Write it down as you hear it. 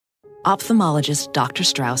Ophthalmologist Dr.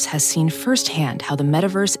 Strauss has seen firsthand how the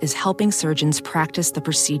metaverse is helping surgeons practice the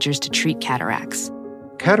procedures to treat cataracts.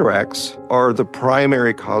 Cataracts are the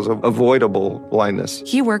primary cause of avoidable blindness.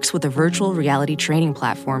 He works with a virtual reality training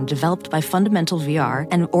platform developed by Fundamental VR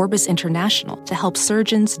and Orbis International to help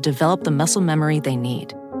surgeons develop the muscle memory they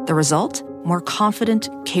need. The result? More confident,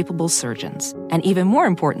 capable surgeons. And even more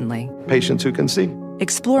importantly, Patients who can see.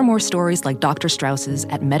 explore more stories like Dr. Strauss's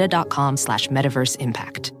at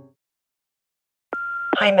meta.com/metaverseimpact.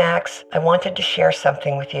 Hi, Max. I wanted to share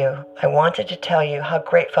something with you. I wanted to tell you how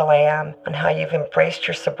grateful I am and how you've embraced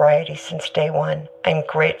your sobriety since day one. I'm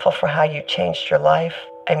grateful for how you changed your life.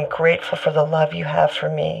 I'm grateful for the love you have for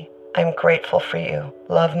me. I'm grateful for you.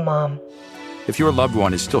 Love, Mom. If your loved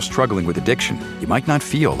one is still struggling with addiction, you might not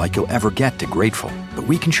feel like you'll ever get to grateful, but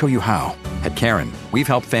we can show you how. At Caron, we've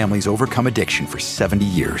helped families overcome addiction for 70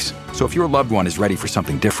 years. So if your loved one is ready for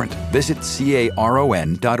something different, visit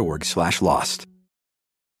caron.org/lost.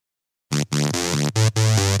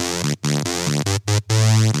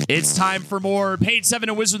 It's time for more. Page 7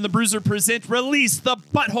 and Wizard and the Bruiser present Release the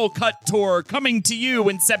Butthole Cut Tour, coming to you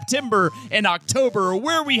in September and October.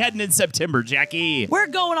 Where are we heading in September, Jackie? We're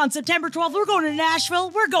going on September 12th. We're going to Nashville.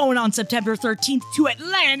 We're going on September 13th to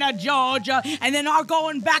Atlanta, Georgia. And then are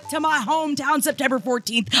going back to my hometown September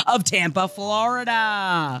 14th of Tampa,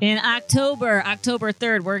 Florida. In October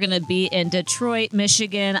 3rd, we're going to be in Detroit,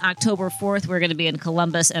 Michigan. October 4th, we're going to be in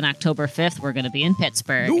Columbus. And October 5th, we're going to be in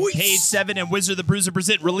Pittsburgh. Nice. Page 7 and Wizard the Bruiser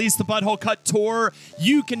present Release the Butthole Cut Tour.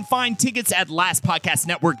 You can find tickets at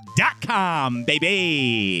lastpodcastnetwork.com,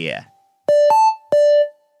 baby.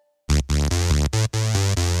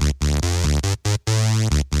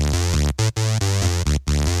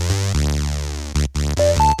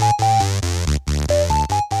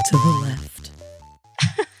 To the left.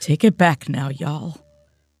 Take it back now, y'all.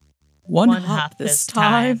 One hop this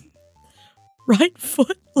time. Right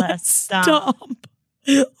foot, let's stomp.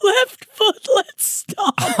 Left foot, let's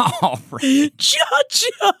stomp. All right.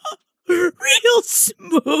 Cha-cha. Real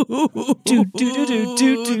smooth. Turn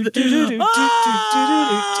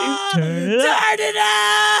it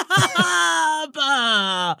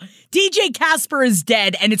up. DJ Casper is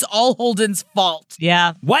dead, and it's all Holden's fault.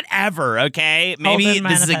 Yeah. Whatever, okay? Maybe Holden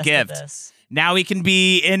this is a manifested gift. this. Now we can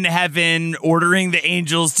be in heaven ordering the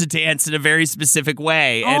angels to dance in a very specific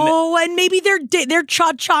way. And And maybe they're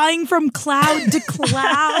cha-chaing from cloud to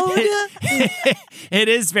cloud. it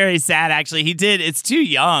is very sad, actually. It's too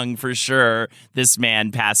young for sure, this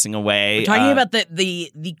man passing away. We're talking about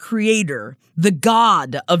the creator, the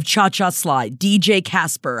god of Cha-Cha Slide, DJ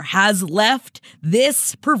Casper, has left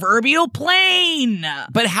this proverbial plane.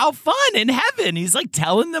 But how fun in heaven. He's like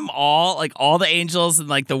telling them all, like all the angels and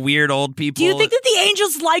like the weird old people. Do you think that the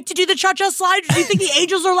angels like to do the Cha-Cha Slide? Or do you think the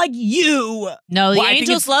angels are like you? No, the Well, I think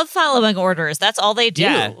angels love following orders. That's all they do,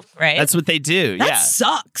 Yeah, right? That's what they do. That yeah.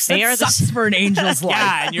 sucks. They That are the- sucks for an angel's life.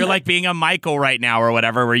 Yeah, and you're like being a Michael right now or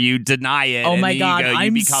whatever, where you deny it. Oh and my then God, you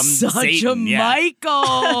I'm become such Satan. a Yeah.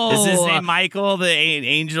 Michael. Is his name Michael, the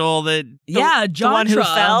angel that? Yeah, the one who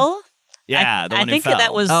Jantra. fell? Yeah, the I one think who fell.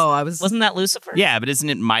 that was. Oh, Wasn't that Lucifer? Yeah, but isn't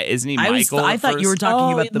he Michael? I thought you were first?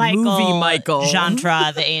 talking about the movie Michael.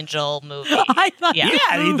 Jantra, the angel movie. I thought Yeah.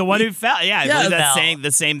 Yeah, the one who fell. Yeah, I Yeah, believe that's fell. saying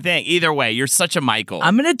the same thing. Either way, you're such a Michael.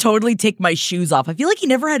 I'm going to totally take my shoes off. I feel like he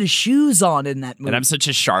never had his shoes on in that movie. And I'm such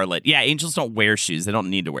a Charlotte. Yeah, angels don't wear shoes. They don't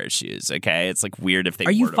need to wear shoes, okay? It's like weird if they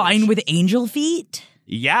Are you were to wear fine shoes. with angel feet?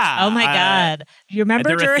 Yeah. Oh my God. You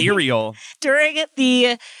remember They're ethereal. during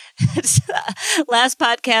the last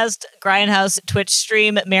podcast Grindhouse Twitch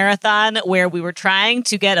stream marathon where we were trying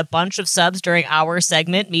to get a bunch of subs during our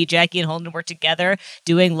segment? Me, Jackie, and Holden were together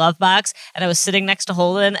doing Love Box, and I was sitting next to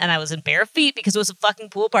Holden, and I was in bare feet because it was a fucking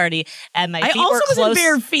pool party, and my feet I also were was close. in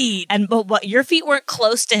bare feet. But your feet weren't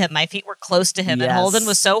close to him. My feet were close to him. And Yes. Holden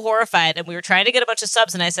was so horrified. And we were trying to get a bunch of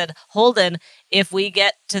subs. And I said, Holden, if we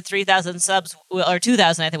get to 3,000 subs, or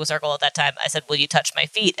 2,000, I think was our goal at that time, I said, will you touch my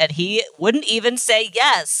feet? And he wouldn't even say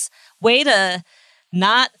yes. Way to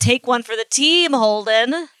not take one for the team,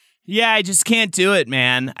 Holden. Yeah, I just can't do it,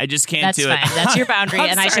 man. I just can't That's do fine. it. That's your boundary. I'm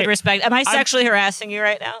And I should sorry. respect. Am I sexually harassing you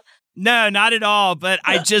right now? No, not at all. But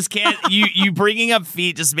I just can't. You bringing up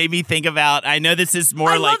feet just made me think about. I know this is more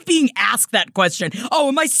I like. love being asked that question. Oh,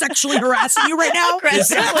 am I sexually harassing you right now?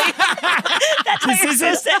 Aggressively. That's how you're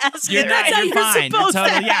supposed to ask You're it, not. right? how You're you're fine. You're supposed to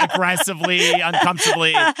totally. Yeah, aggressively,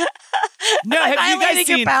 uncomfortably. No, Am I have you guys violating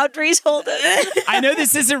your seen? boundaries, Holden? I know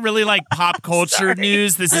this isn't really like pop culture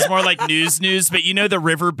news. This is more like news. But you know the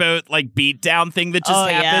riverboat like beatdown thing that just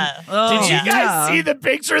happened. Yeah. Did you yeah. guys see the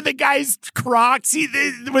picture of the guy's Crocs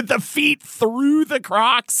with the feet through the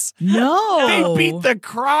Crocs? No. They beat the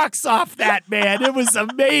Crocs off that man. It was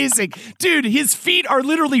amazing. Dude, his feet are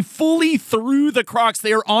literally fully through the Crocs.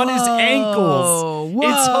 They are on his ankles. Whoa.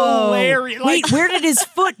 It's hilarious. Wait, where did his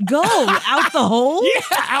foot go? Out the hole? Yeah,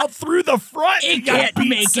 out through the front. It can't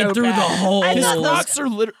make it through the hole. His Crocs are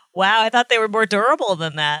literally... Wow, I thought they were more durable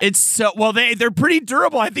than that. It's so well. They're pretty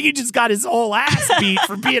durable. I think he just got his whole ass beat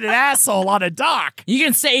for being an asshole on a dock. You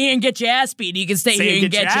can stay here and get your ass beat. You can stay here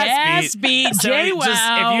and get your ass beat. So Jay, if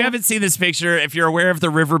you haven't seen this picture, if you're aware of the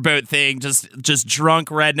riverboat thing, just drunk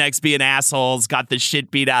rednecks being assholes, got the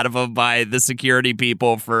shit beat out of them by the security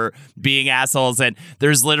people for being assholes. And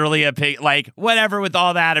there's literally a whatever with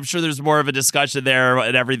all that. I'm sure there's more of a discussion there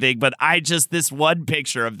and everything. But this one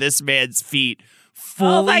picture of this man's feet.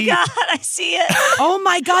 Fully. Oh my God, I see it. Oh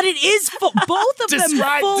my God, it is both of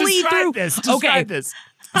them fully through. Describe this.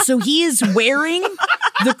 So he is wearing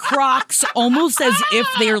the Crocs almost as if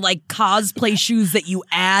they're like cosplay shoes that you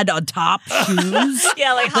add on top shoes.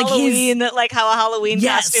 Yeah, like Halloween, like how a Halloween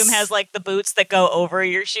costume has like the boots that go over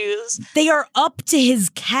your shoes. They are up to his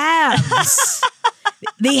calves.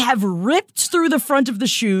 They have ripped through the front of the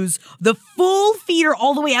shoes. The full feet are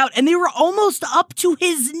all the way out, and they were almost up to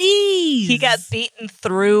his knees. He got beaten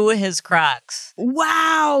through his Crocs.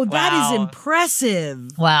 Wow, that is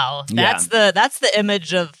impressive. Wow, that's the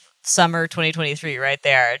image of summer 2023 right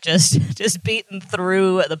there. Just beaten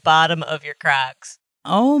through the bottom of your Crocs.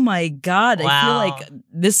 Oh my God! Wow. I feel like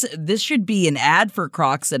this should be an ad for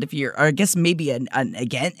Crocs. That if you're, or I guess maybe an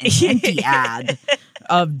anti-ad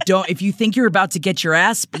of if you think you're about to get your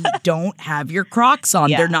ass beat, don't have your Crocs on.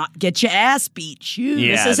 Yeah. They're not get your ass beat shoes.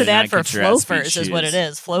 Yeah, this is an they're ad not for get your ass beat Flofers, is what it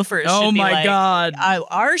shoes. is. Flofers. Oh should be my like, God!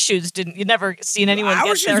 Our shoes didn't. You never seen anyone Our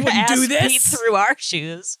get shoes their wouldn't ass do this. beat through our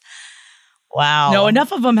shoes. Wow. No,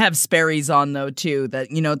 enough of them have Sperry's on though too. That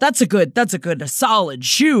that's a solid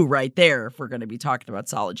shoe right there. If we're going to be talking about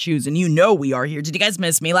solid shoes, and we are here. Did you guys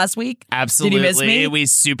miss me last week? Absolutely. Did you miss me? We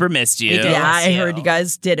super missed you. Yeah, I heard you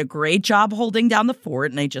guys did a great job holding down the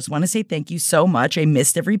fort, and I just want to say thank you so much. I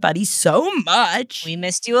missed everybody so much. We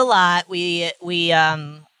missed you a lot. We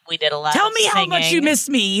did a lot. Tell of me how singing. much you missed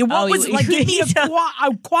me. What was it like? Give me a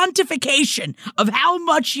quantification of how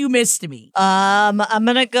much you missed me. I'm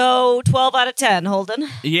gonna go 12 out of 10. Holden.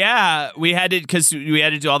 Yeah, we had to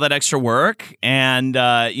do all that extra work, and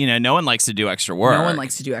no one likes to do extra work. No one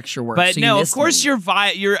likes to do extra work. But so no, you of course, me.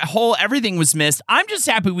 your whole everything was missed. I'm just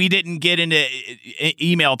happy we didn't get into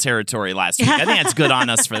email territory last week. I think that's good on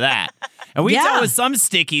us for that. And we dealt with some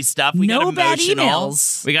sticky stuff. We got bad emotional.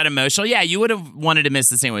 emails. We got emotional. Yeah, you would have wanted to miss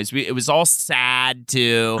the same ways. It was all sad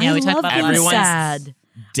too. Yeah, we talked love about being everyone's sad.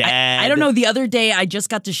 Dead. I don't know. The other day, I just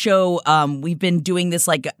got to show. We've been doing this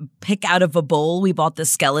like pick out of a bowl. We bought the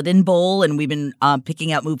skeleton bowl, and we've been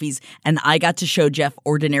picking out movies. And I got to show Jeff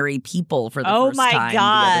Ordinary People for the first time. Oh my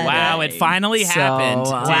God! Wow, it finally happened.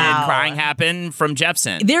 Did crying happen from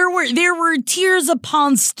Jepsen? There were tears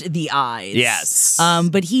uponst the eyes. Yes.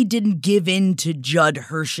 But he didn't give in to Judd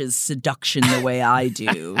Hirsch's seduction the way I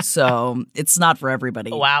do. So it's not for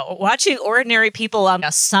everybody. Wow, watching Ordinary People on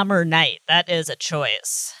a summer night—that is a choice.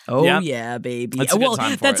 Oh Yep. yeah, baby. That's a good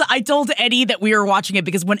time for it. I told Eddie that we were watching it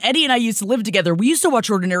because when Eddie and I used to live together, we used to watch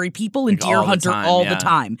Ordinary People and Deer Hunter all the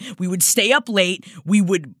time. We would stay up late, we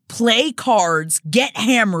would play cards, get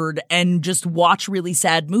hammered, and just watch really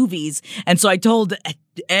sad movies. And so I told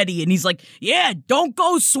Eddie, and he's like, "Yeah, don't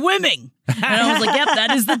go swimming." And I was like, "Yep,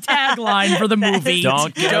 that is the tagline for the movie.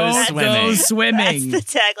 Don't go swimming."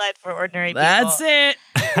 That's the tagline for Ordinary People. That's it.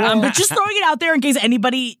 But just throwing it out there in case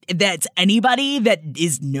anybody that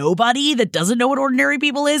is nobody that doesn't know what Ordinary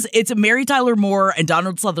People is, it's Mary Tyler Moore and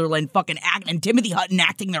Donald Sutherland fucking acting, and Timothy Hutton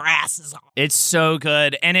acting their asses off. It's so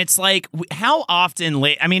good. And it's like, how often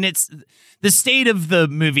it's the state of the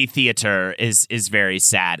movie theater is very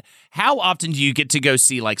sad. How often do you get to go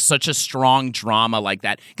see like such a strong drama like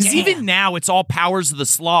that? Because even now it's all Powers of the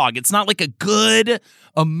Slog. It's not like a good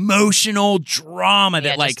emotional drama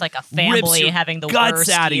that just like a family having the worst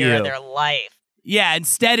year of their life. Yeah,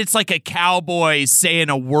 instead it's like a cowboy saying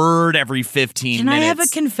a word every 15 minutes. Can I have a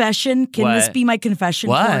confession? Can this be my confession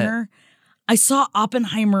corner? I saw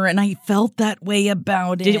Oppenheimer and I felt that way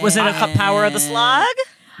about it. Was it a Power of the Slog?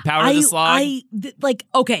 Power of the Slog?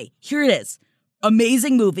 Okay, here it is.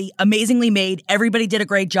 amazing movie, amazingly made. Everybody did a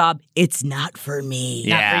great job. It's not for me.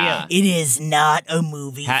 Yeah. Not for you. It is not a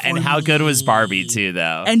movie for And how good was Barbie too,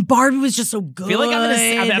 though? And Barbie was just so good.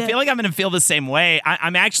 I feel like I'm gonna feel the same way.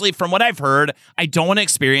 I'm actually, from what I've heard, I don't want to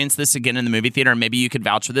experience this again in the movie theater. Maybe you could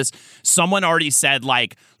vouch for this. Someone already said,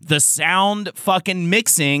 like, the sound fucking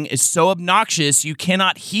mixing is so obnoxious you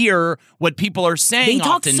cannot hear what people are saying. They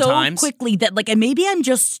talk oftentimes so quickly that, like, and maybe I'm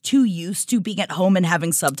just too used to being at home and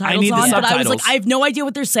having subtitles I need the on. But I was subtitles. like, I have no idea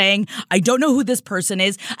what they're saying. I don't know who this person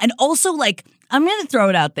is. And also, like, I'm going to throw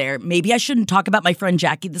it out there. Maybe I shouldn't talk about my friend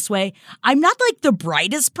Jackie this way. I'm not like the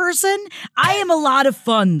brightest person. I am a lot of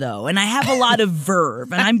fun, though, and I have a lot of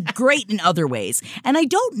verve, and I'm great in other ways. And I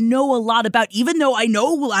don't know a lot about, even though I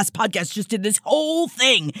know Last Podcast just did this whole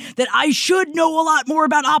thing that I should know a lot more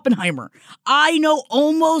about Oppenheimer. I know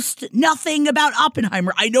almost nothing about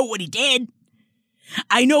Oppenheimer. I know what he did.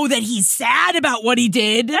 I know that he's sad about what he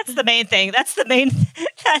did. That's the main thing.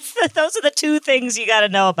 Those are the two things you got to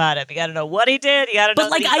know about him. You got to know what he did. You got to know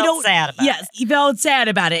that he felt sad about it. Yes, he felt sad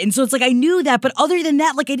about it. And so it's like, I knew that. But other than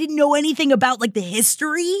that, like, I didn't know anything about, like, the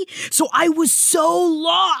history. So I was so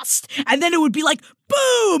lost. And then it would be like,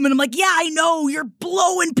 boom. And I'm like, yeah, I know. You're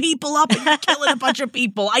blowing people up and you're killing a bunch of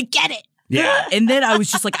people. I get it. Yeah. And then I was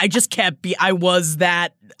just like, I was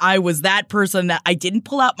that person that I didn't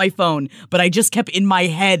pull out my phone, but I just kept in my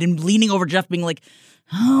head and leaning over Jeff being like,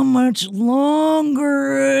 how much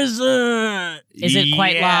longer is it? Is it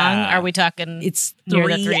quite long? Are we talking? It's near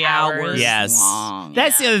the 3 hours. Yes. Long.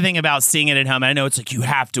 That's the other thing about seeing it at home. I know it's like you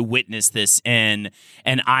have to witness this and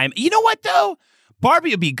you know what though?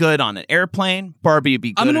 Barbie would be good on an airplane. Barbie would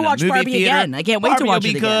be good I'm going to in a watch movie Barbie theater. again. I can't wait to watch it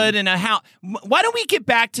again. Barbie would be good in a house. Why don't we get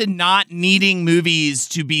back to not needing movies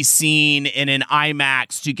to be seen in an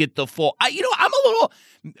IMAX to get the full... I'm a little...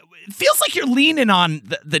 It feels like you're leaning on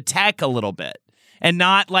the tech a little bit and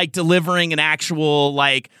not like delivering an actual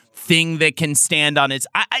like thing that can stand on its...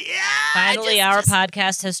 Finally, our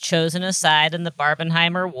podcast has chosen a side in the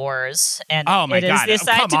Barbenheimer Wars, and Oh my it is God. the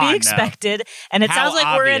side to be expected. And it sounds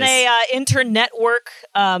like we're in a inter-network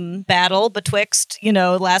battle betwixt,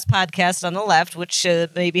 Last Podcast on the left, which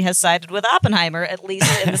maybe has sided with Oppenheimer, at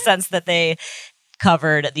least in the sense that they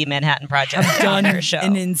covered the Manhattan Project on their show.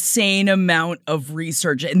 An insane amount of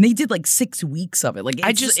research, and they did like 6 weeks of it. Like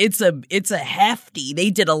it's a hefty.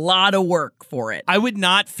 They did a lot of work for it. I would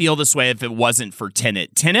not feel this way if it wasn't for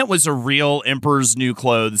Tenet. Tenet was a real Emperor's New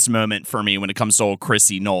Clothes moment for me when it comes to old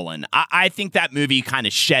Chrissy Nolan. I think that movie kind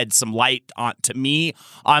of shed some light to me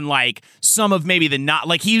on like some of maybe the not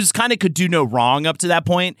like he was kind of could do no wrong up to that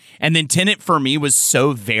point, and then Tenet for me was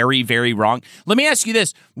so very, very wrong. Let me ask you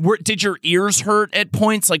this: did your ears hurt at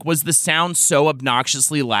points? Like, was the sound so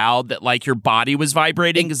obnoxiously loud that like your body was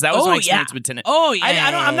vibrating? Because that was my experience with Tenet. Oh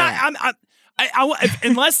yeah.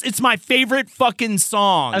 Unless it's my favorite fucking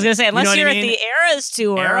song. I was gonna say, unless you're at the Eras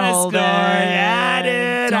tour. Eras tour.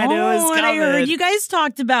 Yeah, dude. I knew it was coming. I heard you guys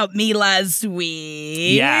talked about me last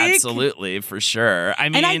week. Yeah, absolutely, for sure. I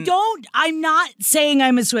mean, and I'm not saying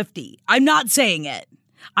I'm a Swiftie. I'm not saying it.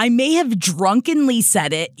 I may have drunkenly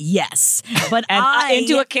said it, yes, but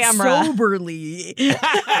into a camera, soberly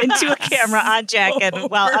into a camera on jacket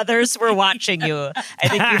while others were watching you. I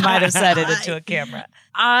think you might have said it into a camera.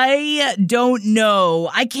 I don't know.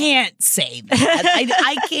 I can't say that.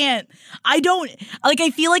 I can't. I don't. Like, I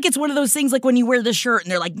feel like it's one of those things like when you wear the shirt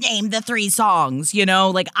and they're like, name the 3 songs,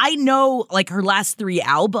 Like, I know, like, her last 3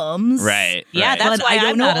 albums. Right. Yeah, that's but why I don't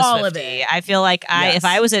I'm know not a all of Swiftie. it. I feel like if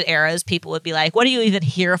I was at Eras, people would be like, what are you even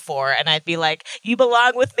here for? And I'd be like, you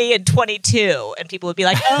belong with me in 22. And people would be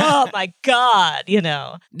like, oh, my God,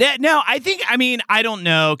 No, I don't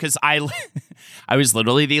know, because I was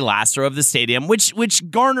literally the last row of the stadium, which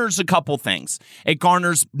garners a couple things. It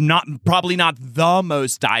garners probably not the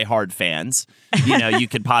most diehard fans, you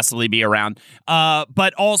could possibly be around.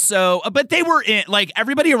 But they were in, like,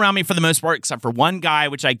 everybody around me for the most part, except for one guy,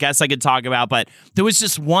 which I guess I could talk about. But there was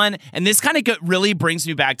just one, and this kind of really brings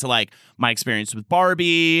me back to like my experience with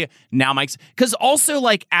Barbie. Now because also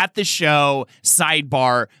like at the show,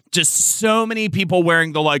 sidebar, just so many people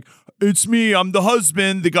wearing the like, it's me, I'm the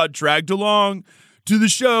husband that got dragged along to the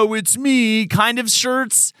show, it's me kind of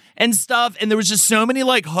shirts and stuff. And there was just so many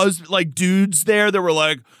like dudes there that were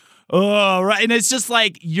like, oh, right. And it's just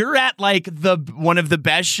like, you're at like one of the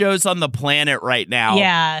best shows on the planet right now.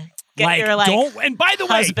 Yeah. Get your and by the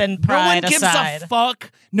way, husband pride no one gives aside. a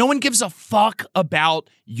fuck. No one gives a fuck about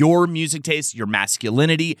your music taste, your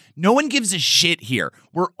masculinity. No one gives a shit here.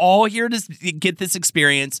 We're all here to get this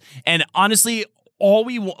experience. And honestly, all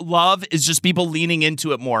we love is just people leaning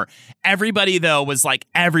into it more. Everybody, though, was like,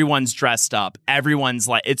 everyone's dressed up. Everyone's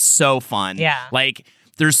like, it's so fun. Yeah. Like,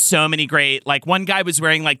 there's so many great, like one guy was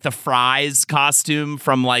wearing like the Fries costume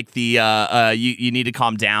from like the you Need to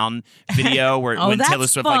Calm Down video where when Taylor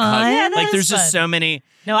Swift like hugged. Yeah, like there's fun. just so many.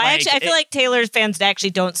 No, I feel like Taylor fans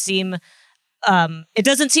actually don't seem. It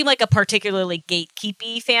doesn't seem like a particularly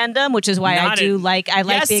gatekeepy fandom, which is why I like being like, I've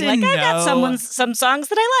got some songs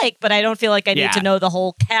that I like, but I don't feel like I need to know the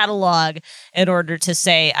whole catalog in order to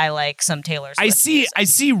say I like some Taylor Swift. I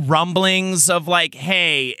see rumblings of like,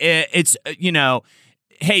 hey, it's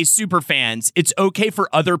hey, super fans, it's okay for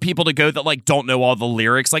other people to go that like don't know all the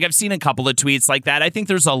lyrics. Like I've seen a couple of tweets like that. I think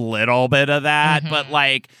there's a little bit of that, but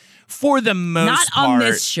like for the most part. Not on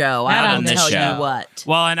this show. I don't tell you what.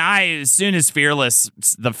 Well, and as soon as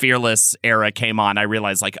the Fearless era came on, I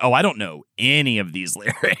realized like, oh, I don't know any of these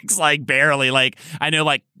lyrics, like barely. Like I know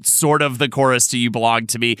like sort of the chorus to You Belong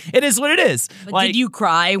to Me. It is what it is. But like, did you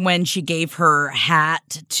cry when she gave her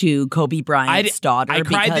hat to Kobe Bryant's daughter? I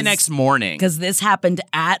cried the next morning. Because this happened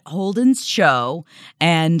at Holden's show,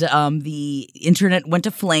 and the internet went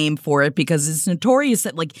to flame for it because it's notorious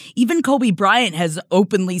that like even Kobe Bryant has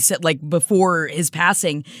openly said, like before his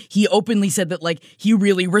passing, he openly said that like he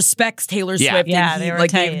really respects Taylor Swift. Yeah, and they were like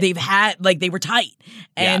tight. they've had like they were tight,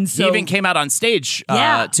 and so he even came out on stage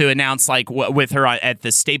to announce like with her at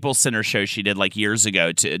the Staples Center show she did like years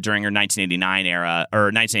ago during her 1989 era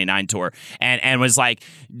or 1989 tour, and was like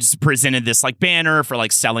just presented this like banner for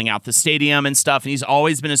like selling out the stadium and stuff. And he's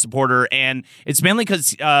always been a supporter, and it's mainly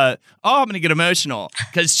because I'm gonna get emotional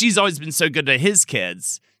because she's always been so good to his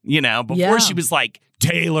kids. Before she was like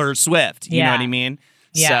Taylor Swift. You know what I mean?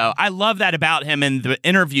 Yeah. So I love that about him in the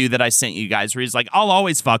interview that I sent you guys where he's like, I'll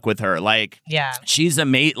always fuck with her. Like, she's a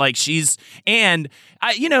mate. Like this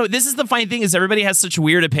is the funny thing is everybody has such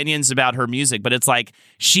weird opinions about her music, but it's like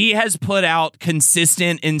she has put out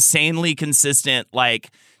consistent, insanely consistent, like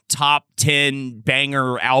top 10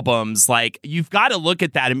 banger albums. Like you've got to look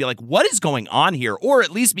at that and be like, what is going on here? Or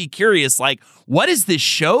at least be curious, like, what is this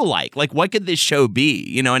show like? Like, what could this show be?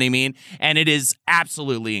 You know what I mean? And it is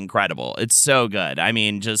absolutely incredible. It's so good. I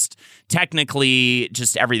mean, just technically,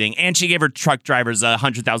 just everything. And she gave her truck drivers a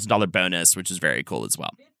 $100,000 bonus, which is very cool as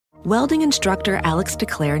well. Welding instructor Alex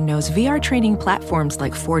DeClaire knows VR training platforms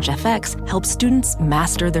like Forge FX help students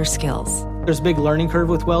master their skills. There's a big learning curve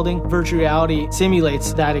with welding. Virtual reality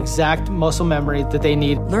simulates that exact muscle memory that they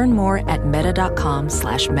need. Learn more at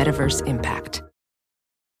meta.com/metaverseimpact.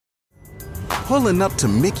 Pulling up to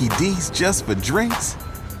Mickey D's just for drinks?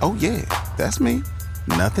 Oh yeah, that's me.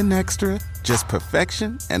 Nothing extra, just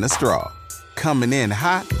perfection and a straw. Coming in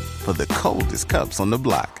hot for the coldest cups on the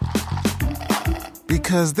block.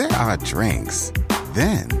 Because there are drinks.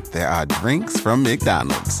 Then there are drinks from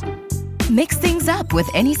McDonald's. Mix things up with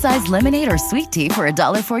any size lemonade or sweet tea for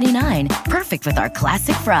 $1.49. Perfect with our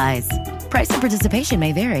classic fries. Price and participation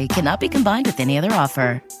may vary. Cannot be combined with any other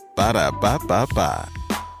offer. Ba-da-ba-ba-ba.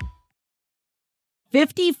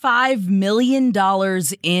 $55 million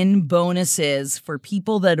in bonuses for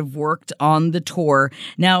people that have worked on the tour.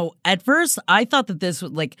 Now, at first, I thought that this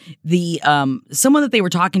was like someone that they were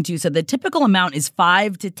talking to said the typical amount is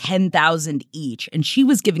 $5,000 to $10,000 each, and she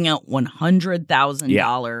was giving out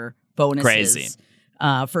 $100,000 bonuses. Crazy.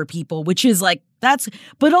 For people, which is like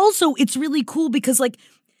but also it's really cool because like.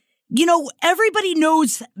 Everybody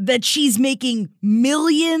knows that she's making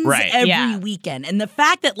millions every weekend. And the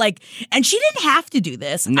fact that and she didn't have to do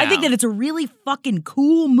this. No. I think that it's a really fucking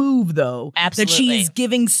cool move though. Absolutely. That she's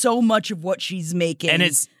giving so much of what she's making. And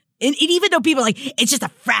it's And even though people are like, it's just a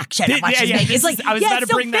fraction of what she's making. It's like, I was about to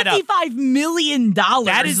bring that up. $55 million.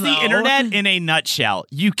 That is the internet in a nutshell.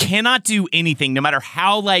 You cannot do anything, no matter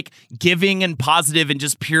how giving and positive and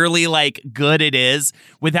just purely good it is,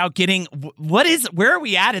 without getting where are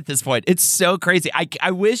we at this point? It's so crazy.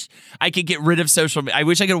 I wish I could get rid of social media. I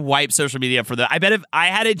wish I could wipe social media for that. I bet if I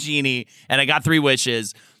had a genie and I got 3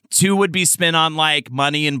 wishes, 2 would be spent on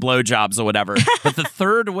money and blowjobs or whatever. But the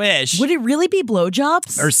third wish, would it really be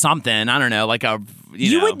blowjobs or something? I don't know,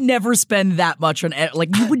 you would never spend that much on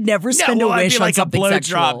you would never spend a wish on something a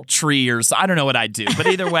sexual. blowjob tree or I don't know what I'd do. But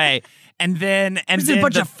either way. And then is it a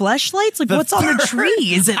bunch of fleshlights? What's on the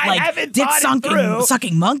tree? Is it dick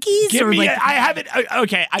sucking monkeys? I haven't.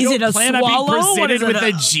 Okay, I is don't it a plan swallow? on being presented with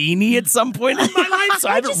a genie at some point in my life, so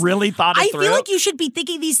I haven't really thought it through. I feel like you should be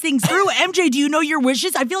thinking these things through. MJ, do you know your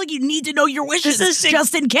wishes? I feel like you need to know your wishes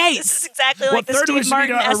just in case. This is exactly like the Steve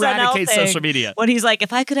Martin SNL eradicate thing. Social media. When he's like,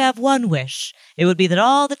 if I could have one wish, it would be that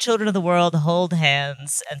all the children of the world hold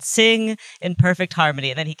hands and sing in perfect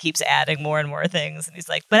harmony. And then he keeps adding more and more things. And he's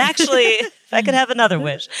like, but actually, if I could have another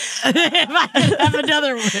wish. If I could have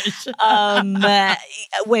another wish.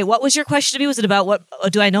 Wait, what was your question to me? Was it about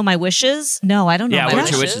do I know my wishes? No, I don't know my wishes. Yeah, what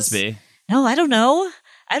would your wishes be? No, I don't know.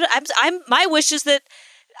 My wish is that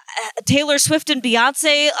Taylor Swift and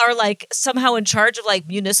Beyonce are like somehow in charge of like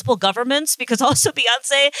municipal governments, because also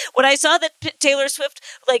Beyonce, when I saw that Taylor Swift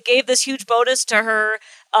like gave this huge bonus to her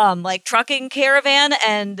like trucking caravan,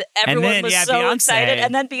 and everyone was so Beyonce. excited,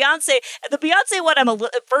 and then Beyonce, the Beyonce one,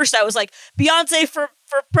 at first I was like, Beyonce for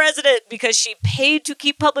president, because she paid to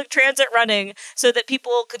keep public transit running so that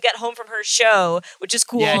people could get home from her show, which is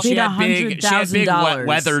cool. Yeah, she had big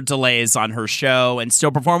weather delays on her show and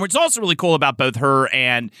still perform, which is also really cool about both her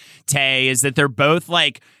and Tay, is that they're both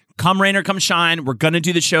like, come rain or come shine, we're going to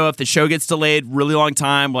do the show. If the show gets delayed really long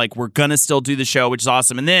time, like, we're going to still do the show, which is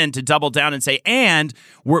awesome. And then to double down and say, and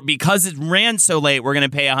because it ran so late, we're going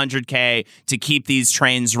to pay $100K to keep these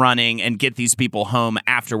trains running and get these people home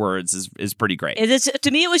afterwards is pretty great. It is,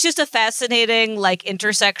 to me, it was just a fascinating like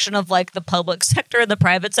intersection of like the public sector and the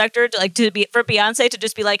private sector, for Beyonce to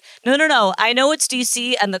just be like, no, I know it's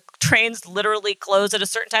DC and the trains literally close at a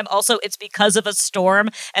certain time. Also, it's because of a storm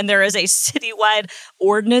and there is a citywide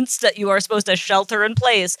ordinance that you are supposed to shelter in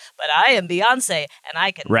place, but I am Beyonce and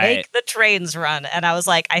I can make the trains run. And I was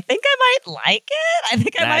like, I think I might like it. I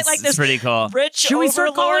think I might like this pretty cool. Rich Should we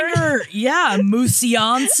start calling her,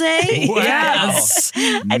 Moosiance? Wow. Yes.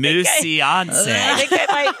 Moosiance. I think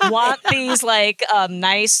I might want these like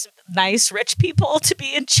nice rich people to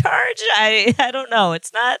be in charge. I don't know.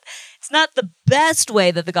 It's not the best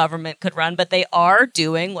way that the government could run, but they are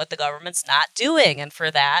doing what the government's not doing, and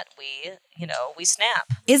for that we snap.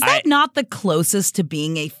 Is that not the closest to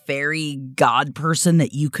being a fairy god person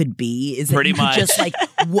that you could be? Is pretty it much just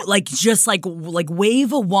like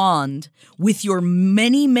wave a wand with your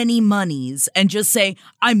many monies and just say,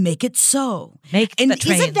 I make it so.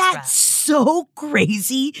 Isn't that so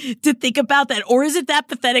crazy to think about that? Or is it that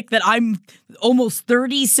pathetic that I'm almost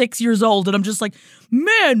 36 years old and I'm just like,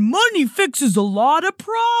 man, money fixes a lot of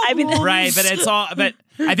problems. I mean, right, but it's all. But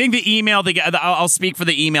I think the email I'll speak for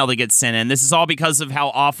the email that gets sent in. This is all because of how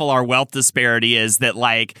awful our wealth disparity is. That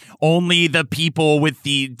like only the people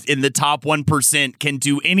in the top 1% can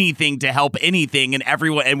do anything to help anything,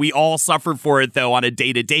 and we all suffer for it though on a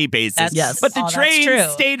day-to-day basis. But the train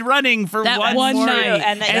stayed running for one night,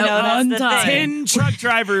 and that's the thing. 10 truck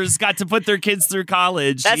drivers got to put their kids through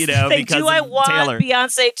college. That's the thing. Because do I want Taylor.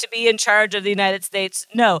 Beyonce to be in charge of the United States?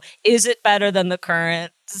 No. Is it better than the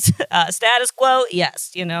current status quo?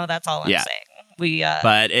 Yes. That's all I'm saying.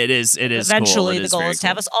 But it is eventually cool. The goal is to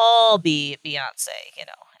have us all be Beyonce, in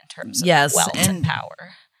terms of wealth and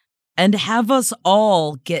power. And have us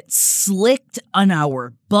all get slicked on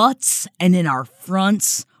our butts and in our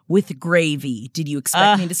fronts with gravy. Did you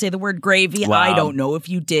expect me to say the word gravy? Wow. I don't know if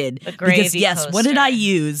you did. The gravy because yes, coaster. What did I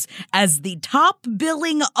use as the top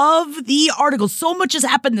billing of the article? So much has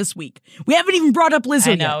happened this week. We haven't even brought up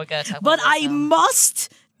Lizzo I know, yet. we gotta talk but about Lizzo. I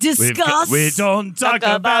must discuss. We don't talk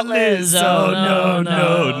about Lizzo.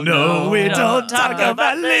 No. We don't talk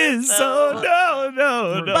about Lizzo.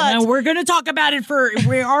 No. Now we're going to talk about it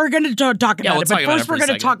we are going to talk about we'll it. But talk about first it for we're a going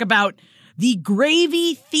to second. talk about the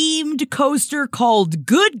gravy-themed coaster called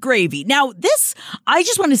Good Gravy. Now, I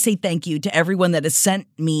just want to say thank you to everyone that has sent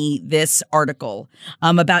me this article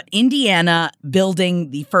about Indiana building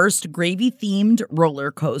the first gravy-themed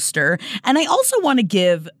roller coaster. And I also want to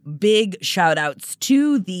give big shout-outs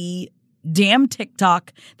to the damn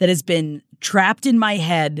TikTok that has been trapped in my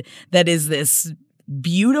head that is this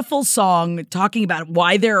beautiful song talking about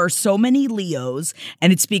why there are so many Leos,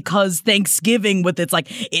 and it's because Thanksgiving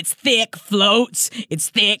it's thick floats, it's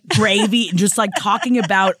thick gravy, and just like talking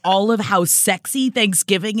about all of how sexy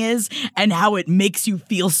Thanksgiving is and how it makes you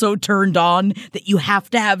feel so turned on that you have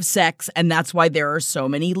to have sex, and that's why there are so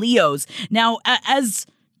many Leos. Now,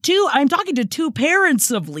 I'm talking to two parents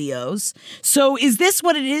of Leos. So is this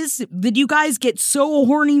what it is? Did you guys get so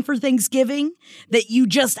horny for Thanksgiving that you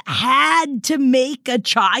just had to make a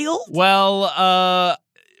child? Well,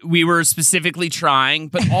 we were specifically trying,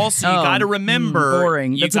 but also you got to remember,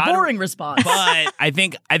 boring. That's a boring response. But I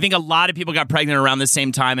think a lot of people got pregnant around the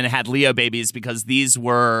same time and had Leo babies because these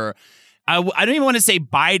were. I don't even want to say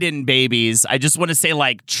Biden babies. I just want to say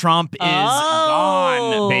like Trump is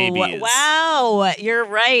gone babies. Wow, you're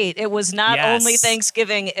right. It was not only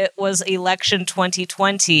Thanksgiving, it was election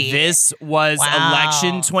 2020. This was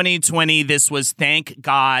election 2020. This was thank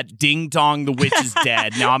God, ding dong, the witch is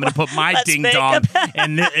dead. Now I'm going to put my ding dong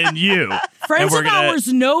in you. Friends of ours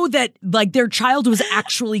know that like their child was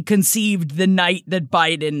actually conceived the night that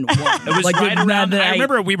Biden won. It was like, right around. I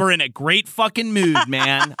remember we were in a great fucking mood,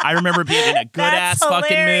 man. I rember being in a good ass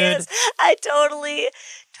fucking mood. I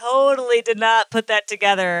totally did not put that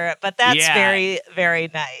together, but that's very, very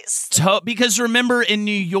nice. Because remember in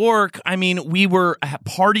New York, I mean, we were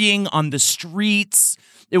partying on the streets.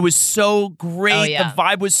 It was so great. Oh, yeah. The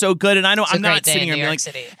vibe was so good. And I know It's a I'm not great day sitting in here New and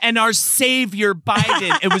York being like, City. and our savior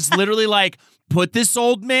Biden. It was literally like, put this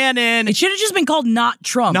old man in. It should have just been called Not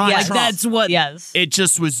Trump. Not Like, Trump. that's what. Yes. It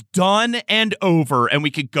just was done and over, and we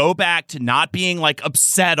could go back to not being like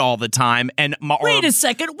upset all the time. And Wait a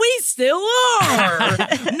second, we still are.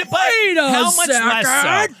 Wait a how much second.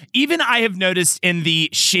 less so? Even I have noticed in the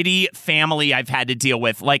shitty family I've had to deal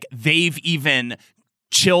with, like they've even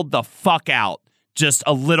chilled the fuck out just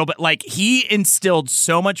a little bit. Like he instilled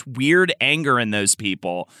so much weird anger in those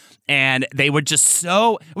people. And they would just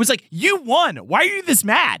it was like, you won. Why are you this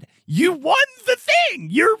mad? You won the thing.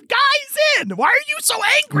 Your guy's in. Why are you so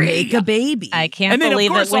angry? Make a baby. I can't And then, of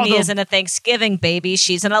believe that course, Winnie all the- isn't a Thanksgiving baby.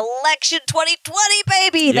 She's an election 2020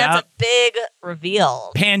 baby. That's Yep. a big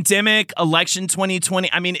reveal. Pandemic, election 2020.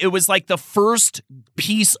 I mean, it was like the first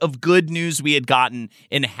piece of good news we had gotten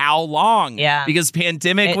in how long? Yeah. Because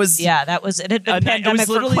pandemic it had been pandemic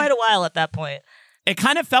for quite a while at that point. It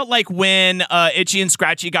kind of felt like when Itchy and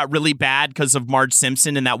Scratchy got really bad because of Marge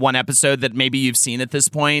Simpson in that one episode that maybe you've seen at this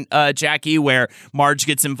point, Jackie, where Marge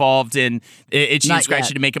gets involved in Itchy and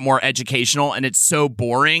Scratchy to make it more educational, and it's so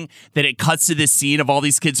boring that it cuts to this scene of all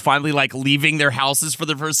these kids finally like leaving their houses for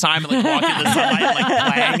the first time and like walking the sunlight and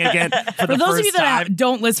like playing again for the those first of you that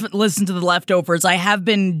don't listen to The Leftovers, I have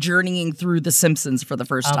been journeying through The Simpsons for the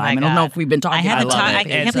first time. I don't know if we've been talking about it. I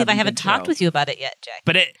can't believe I haven't talked with you about it yet, Jack.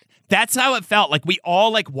 But that's how it felt. Like we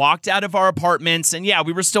all like walked out of our apartments and yeah,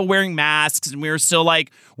 we were still wearing masks and we were still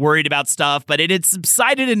like worried about stuff, but it had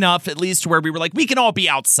subsided enough at least to where we were like, we can all be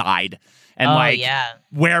outside and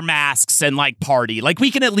wear masks and like party. Like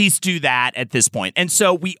we can at least do that at this point. And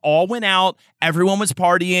so we all went out. Everyone was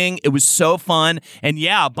partying. It was so fun. And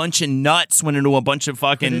yeah, a bunch of nuts went into a bunch of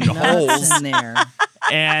fucking holes in there.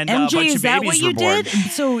 And MJ, a bunch is of that babies what you were born. did?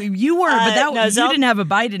 So you were, but you didn't have a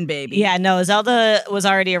Biden baby. Yeah, no, Zelda was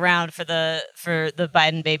already around for the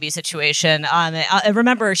Biden baby situation. I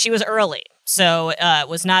remember she was early, so it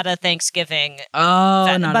was not a Thanksgiving.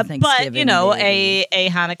 A Thanksgiving, but you know, baby. a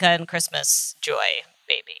Hanukkah and Christmas joy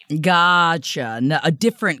baby. Gotcha. No, a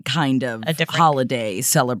different kind of holiday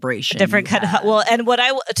celebration. A different kind of and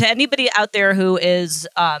to anybody out there who is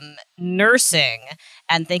nursing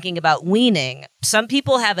and thinking about weaning, some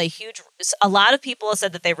people have a lot of people have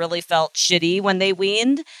said that they really felt shitty when they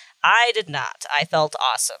weaned. I did not. I felt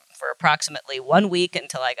awesome for approximately 1 week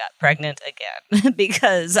until I got pregnant again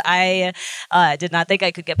because I did not think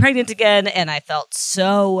I could get pregnant again, and I felt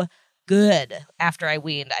so good after I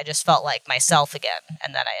weaned. I just felt like myself again,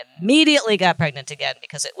 and then I immediately got pregnant again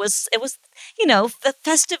because it was the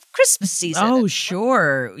festive Christmas season. Oh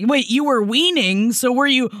sure. Wait, you were weaning, so were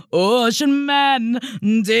you Ocean Man?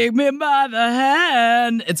 Take me by the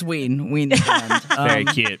hand. It's weaning hand. Very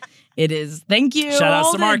cute. It is. Thank you. Shout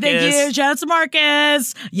out to Marcus. Thank you. Shout out to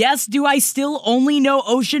Marcus. Yes, do I still only know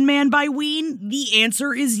Ocean Man by Ween? The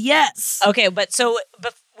answer is yes. Okay, but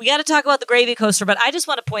we got to talk about the gravy coaster, but I just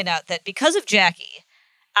want to point out that because of Jackie,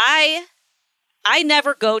 I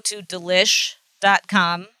never go to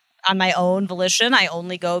delish.com on my own volition. I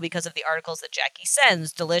only go because of the articles that Jackie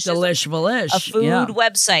sends. Delish, a food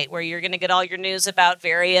website where you're going to get all your news about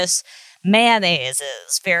various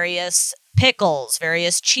mayonnaises, various pickles,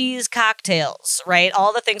 various cheese cocktails, right?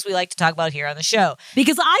 All the things we like to talk about here on the show.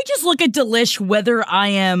 Because I just look at Delish whether I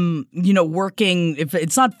am, working, if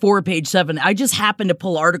it's not for page 7, I just happen to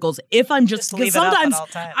pull articles if I'm just because sometimes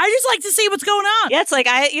I just like to see what's going on. Yeah, it's like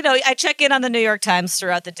I check in on the New York Times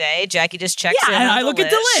throughout the day. Jackie just checks in on I look at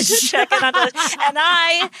Delish. Check in on Delish. And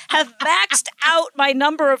I have maxed out my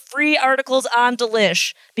number of free articles on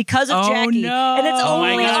Delish because of Jackie. No. And it's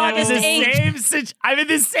only August 8th. I'm in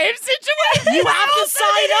the same situation. You have to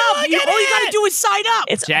sign up. All you got to do is sign up.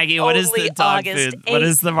 It's Jackie, what is the dog August food? 8th. What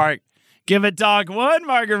is the mark? Give a dog one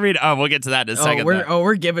margarita. Oh, we'll get to that in a second.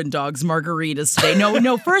 We're giving dogs margaritas today.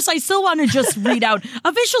 No. First, I still want to just read out.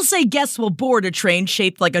 Officials say guests will board a train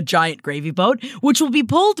shaped like a giant gravy boat, which will be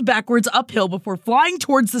pulled backwards uphill before flying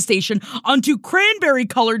towards the station onto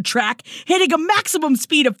cranberry-colored track, hitting a maximum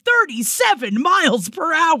speed of 37 miles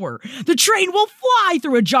per hour. The train will fly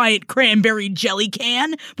through a giant cranberry jelly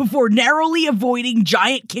can before narrowly avoiding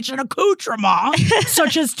giant kitchen accoutrements,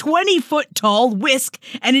 such as 20-foot-tall whisk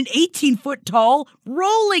and an 18-foot 9-foot tall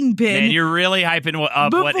rolling pin. Man, you're really hyping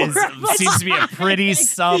up what seems to be a pretty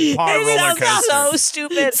subpar roller coaster. So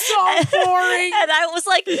stupid. So boring. And I was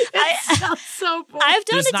like, so boring. I've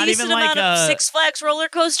done There's a decent amount of Six Flags roller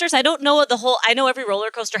coasters. I don't know I know every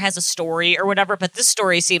roller coaster has a story or whatever, but this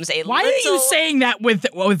story seems Why are you saying that with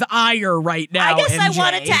ire right now, I guess MJ? I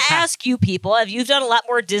wanted to ask you people, you've done a lot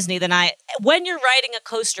more Disney than I. When you're riding a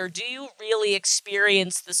coaster, do you really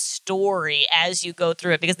experience the story as you go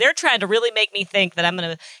through it? Because they're trying to really make me think that I'm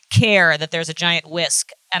going to care that there's a giant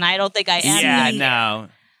whisk, and I don't think I am. Yeah, no.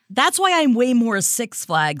 That's why I'm way more a Six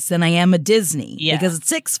Flags than I am a Disney. Yeah. Because at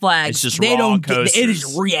Six Flags, it's just they raw don't coasters. It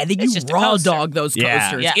is you raw dog those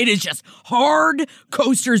coasters. Yeah. It is just hard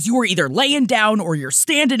coasters. You are either laying down or you're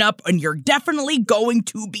standing up, and you're definitely going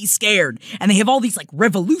to be scared. And they have all these like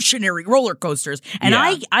revolutionary roller coasters. And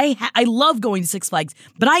I love going to Six Flags,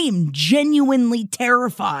 but I am genuinely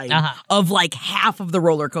terrified of like half of the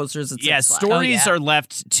roller coasters at Six Flags. Stories are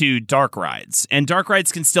left to dark rides, and dark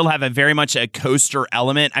rides can still have a very much a coaster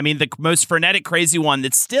element. I mean, the most frenetic, crazy one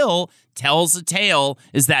that still tells a tale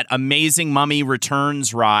is that Amazing Mummy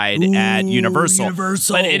Returns ride at Universal.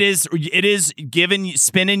 But it is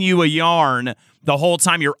spinning you a yarn the whole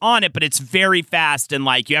time you're on it, but it's very fast, and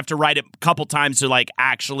like you have to ride it a couple times to like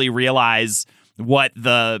actually realize what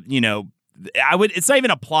the, it's not even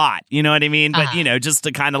a plot, you know what I mean? But, just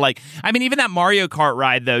to kind of like, I mean, even that Mario Kart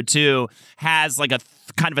ride, though, too, has like a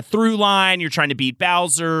kind of a through line. You're trying to beat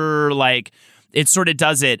Bowser, like, it sort of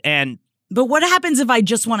does it. But what happens if I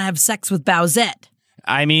just want to have sex with Bowsette?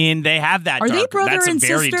 I mean, they have that. Are they brother That's and a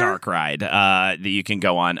very sister? dark ride that you can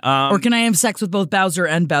go on. Or can I have sex with both Bowser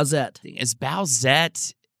and Bowsette? Is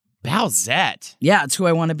Bowsette? Yeah, it's who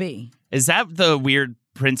I want to be. Is that the weird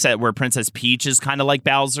princess where Princess Peach is kind of like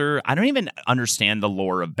Bowser? I don't even understand the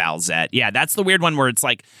lore of Bowsette. Yeah, that's the weird one where it's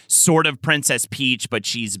like sort of Princess Peach, but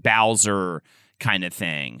she's Bowser kind of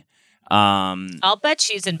thing. I'll bet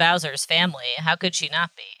she's in Bowser's family. How could she not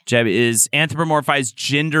be? Jeb is anthropomorphized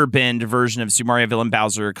gender bend version of Super Mario villain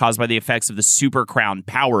Bowser caused by the effects of the Super Crown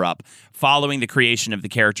power-up following the creation of the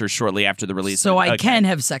character shortly after the release. So I can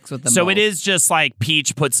have sex with them So both. it is just like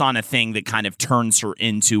Peach puts on a thing that kind of turns her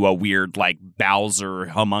into a weird like Bowser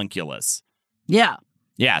homunculus. Yeah.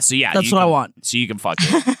 Yeah, so yeah. That's what I want. So you can fuck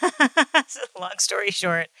it. Long story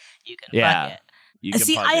short, you can fuck it.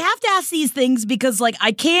 See, I have to ask these things because, like,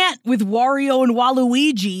 I can't with Wario and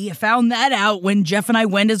Waluigi. I found that out when Jeff and I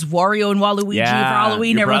went as Wario and Waluigi for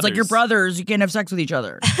Halloween. Everyone's like, you're brothers. You can't have sex with each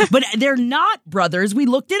other. But they're not brothers. We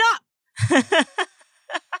looked it up.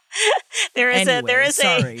 There is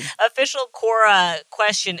a official Quora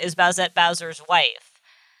question: is Bowsette Bowser's wife?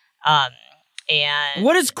 And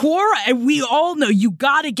what is Quora? We all know you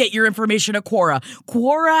got to get your information at Quora.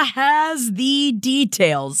 Quora has the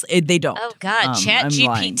details. They don't. Oh God,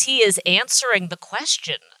 ChatGPT is answering the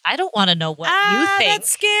question. I don't want to know what you think.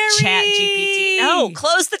 That's scary. ChatGPT. No,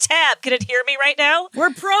 close the tab. Can it hear me right now? We're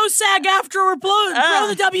pro SAG after we're pro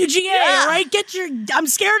the WGA. Right? I'm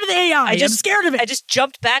scared of the AI. I'm scared of it. I just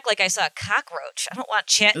jumped back like I saw a cockroach. I don't want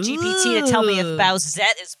ChatGPT to tell me if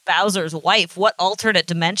Bowsette is Bowser's wife. What alternate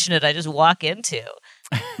dimension did I just walk into?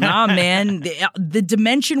 Nah, man. The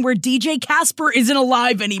dimension where DJ Casper isn't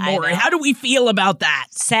alive anymore. How do we feel about that?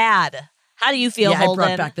 Sad. How do you feel, Holden? I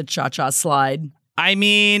brought back the cha-cha slide. I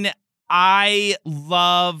mean, I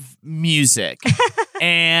love music,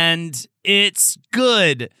 and it's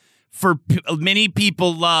good for many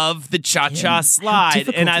people. Love the cha-cha slide, how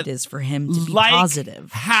difficult and it is for him to be like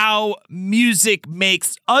positive. How music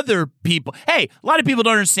makes other people. Hey, a lot of people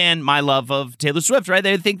don't understand my love of Taylor Swift, right?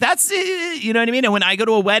 They think that's you know what I mean. And when I go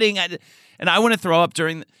to a wedding, and I want to throw up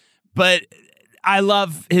but I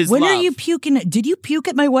love his When love. are you puking? Did you puke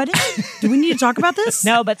at my wedding? Do we need to talk about this?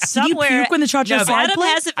 No, but somewhere. Did you puke when the cha-cha slide Adam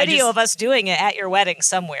played? has a video of us doing it at your wedding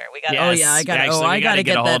somewhere. We got. Yes, I got to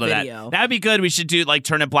get a that hold of video. That'd be good. We should do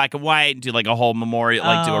turn it black and white and do a whole memorial,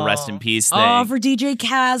 do a rest in peace thing. Oh, for DJ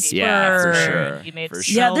Casper. Yeah, for sure. You made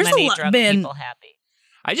there's many a lot, drunk man. people happy.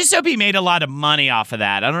 I just hope he made a lot of money off of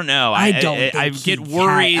that. I don't know. I don't I think get he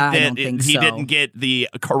worried can. I that don't think he so. didn't get the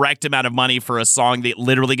correct amount of money for a song that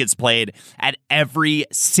literally gets played at every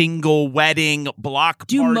single wedding block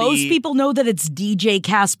Do party. most people know that it's DJ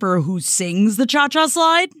Casper who sings the cha-cha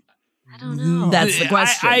slide? I don't know. That's the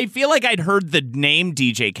question. I feel like I'd heard the name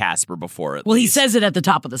DJ Casper before. At Well, least. he says it at the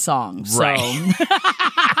top of the song. So. Right.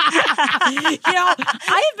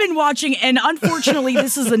 I have been watching, and unfortunately,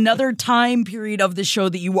 this is another time period of the show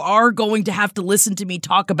that you are going to have to listen to me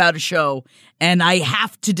talk about a show, and I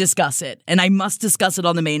have to discuss it, and I must discuss it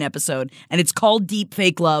on the main episode, and it's called Deep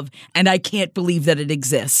Fake Love, and I can't believe that it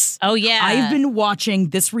exists. Oh, yeah. I've been watching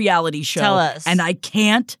this reality show, Tell us. and I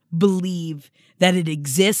can't believe that it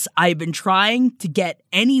exists. I've been trying to get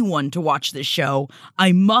anyone to watch this show.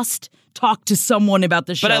 I must talk to someone about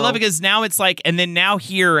the show. But I love it because now it's like, and then now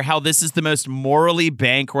hear how this is the most morally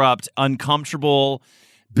bankrupt, uncomfortable,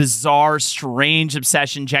 bizarre, strange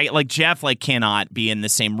obsession. Like Jeff cannot be in the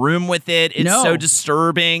same room with it. It's so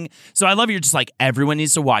disturbing. So I love you're just like, everyone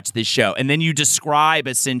needs to watch this show. And then you describe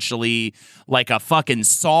essentially like a fucking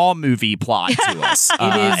Saw movie plot to us.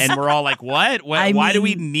 And we're all like, what? Why do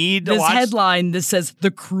we need to watch? This headline that says, the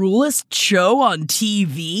cruelest show on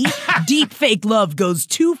TV? Deep Fake Love goes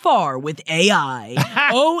too far with AI.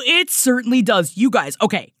 Oh, it certainly does. You guys,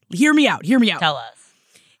 okay, hear me out. Tell us.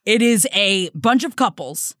 It is a bunch of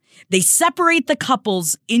couples. They separate the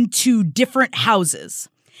couples into different houses.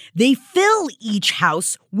 They fill each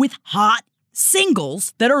house with hot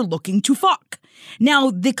singles that are looking to fuck. Now,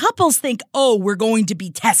 the couples think, oh, we're going to be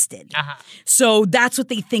tested. So that's what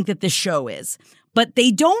they think that this show is. But they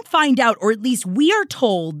don't find out, or at least we are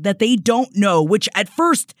told that they don't know, which at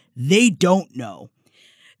first they don't know.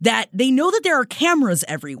 That they know that there are cameras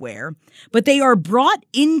everywhere, but they are brought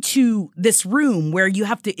into this room where you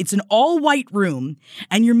have to, it's an all-white room,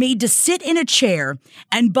 and you're made to sit in a chair,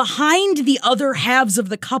 and behind the other halves of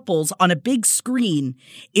the couples on a big screen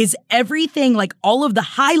is everything, like all of the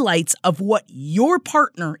highlights of what your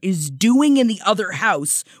partner is doing in the other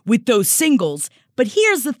house with those singles. But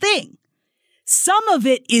here's the thing. Some of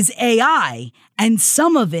it is AI, and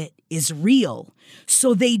some of it is real.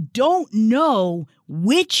 So they don't know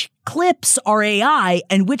which clips are AI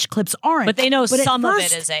and which clips aren't. But they know some of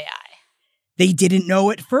it is AI. They didn't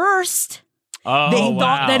know at first. Oh, they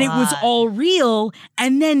thought that it was all real.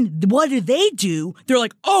 And then what do? They're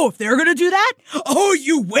like, oh, if they're going to do that? Oh,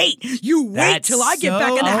 you wait till I get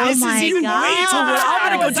back in the house. my You God. wait till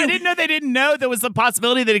I'm going to go I didn't know they didn't know there was a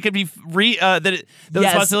possibility that it could be there was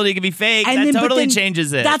a possibility it could be fake. And that then, totally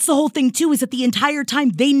changes it. That's the whole thing too, is that the entire time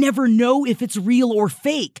they never know if it's real or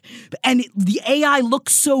fake. And the AI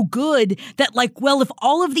looks so good that if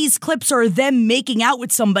all of these clips are them making out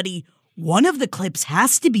with somebody, one of the clips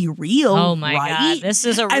has to be real. Oh my right? God. This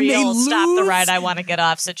is a And real they stop the lose. ride I want to get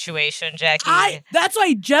off situation, Jackie. That's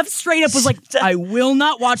why Jeff straight up was like, I will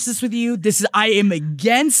not watch this with you. I am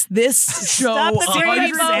against this show. Stop the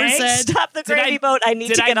gravy 100%. boat. Stop the gravy boat. I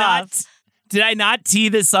need to get off. Did I not tee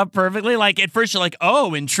this up perfectly? Like, at first you're like,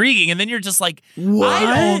 oh, intriguing. And then you're just like, What?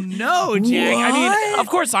 I don't know, Jack. I mean, What? of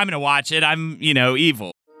course I'm going to watch it. I'm,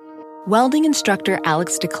 evil. Welding instructor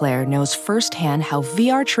Alex DeClaire knows firsthand how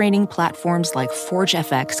VR training platforms like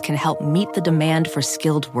ForgeFX can help meet the demand for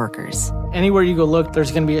skilled workers. Anywhere you go look, there's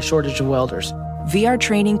going to be a shortage of welders. VR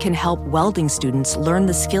training can help welding students learn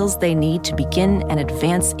the skills they need to begin and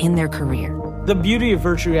advance in their career. The beauty of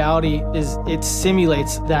virtual reality is it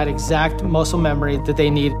simulates that exact muscle memory that they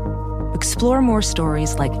need. Explore more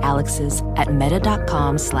stories like Alex's at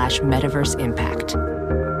meta.com/metaverseimpact.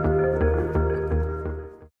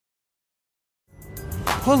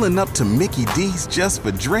 Pulling up to Mickey D's just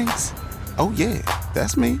for drinks? Oh yeah,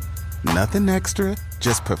 that's me. Nothing extra,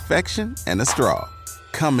 just perfection and a straw.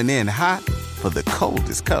 Coming in hot for the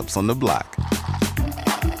coldest cups on the block.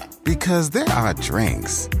 Because there are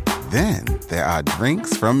drinks. Then there are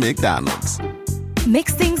drinks from McDonald's.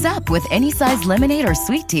 Mix things up with any size lemonade or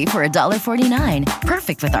sweet tea for $1.49.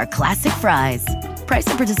 Perfect with our classic fries. Price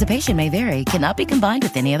and participation may vary. Cannot be combined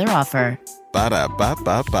with any other offer.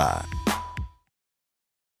 Ba-da-ba-ba-ba.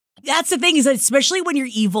 That's the thing, is that especially when you're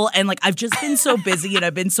evil and I've just been so busy and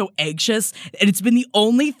I've been so anxious, and it's been the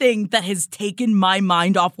only thing that has taken my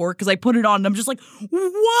mind off work because I put it on and I'm just like,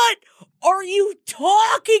 what are you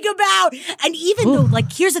talking about? And even though,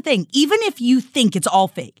 here's the thing, even if you think it's all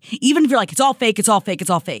fake, even if you're like, it's all fake,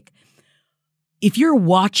 if you're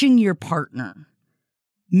watching your partner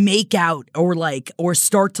make out or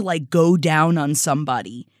start to go down on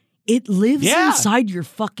somebody, it lives inside your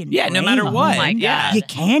fucking brain. No matter what. Oh my God. You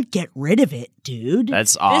can't get rid of it, dude.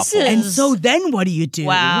 That's awful. And so then what do you do?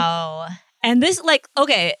 Wow. And this,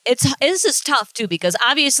 this is tough too, because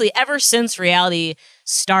obviously ever since reality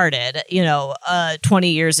started, 20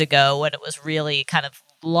 years ago when it was really kind of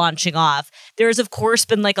launching off, there's of course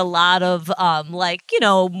been a lot of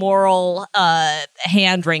moral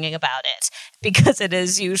hand wringing about it, because it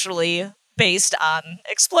is usually based on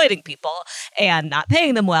exploiting people and not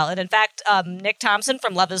paying them well. And in fact, Nick Thompson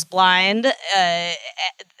from Love is Blind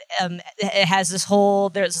it has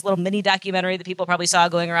there's this little mini documentary that people probably saw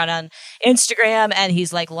going around on Instagram, and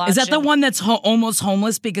he's like launching. Is that the one that's almost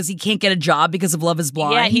homeless because he can't get a job because of Love is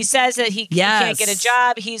Blind? Yeah, he says that he can't get a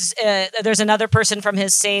job. He's there's another person from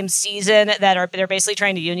his same season they're basically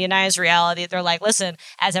trying to unionize reality. They're like, listen,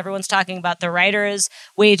 as everyone's talking about the writers'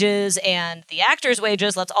 wages and the actors'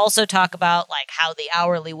 wages, let's also talk about like how the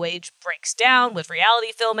hourly wage breaks down with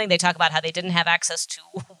reality filming. They talk about how they didn't have access to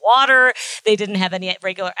water, they didn't have any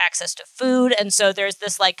regular access to food, and so there's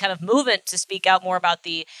this like kind of movement to speak out more about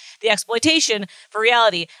the exploitation for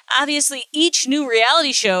reality. Obviously, each new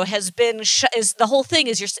reality show has been the whole thing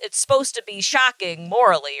is it's supposed to be shocking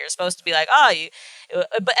morally. You're supposed to be like,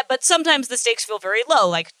 but sometimes the stakes feel very low,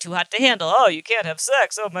 like Too Hot to Handle. Oh, you can't have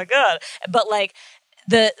sex. Oh my god. But like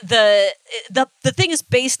the thing is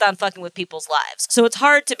based on fucking with people's lives, so it's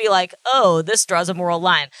hard to be like, oh, this draws a moral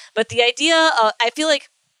line. But the idea, I feel like.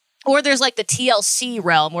 Or there's like the TLC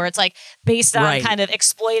realm where it's like based on kind of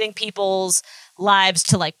exploiting people's lives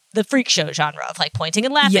to like the freak show genre of like pointing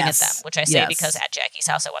and laughing at them, which I say because at Jackie's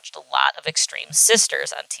house I watched a lot of Extreme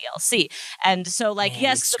Sisters on TLC. And so like,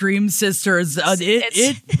 Extreme Sisters,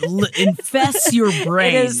 it infests your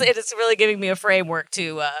brain. It is really giving me a framework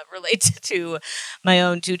to relate to my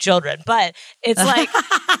own two children. But it's like,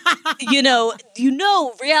 you know,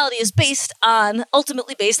 reality is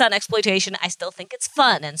ultimately based on exploitation. I still think it's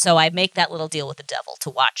fun. And so I make that little deal with the devil to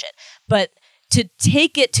watch it. But to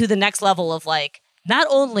take it to the next level of like, not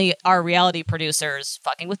only are reality producers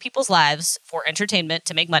fucking with people's lives for entertainment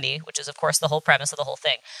to make money, which is of course the whole premise of the whole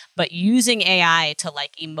thing, but using AI to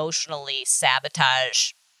like emotionally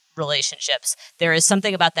sabotage relationships. There is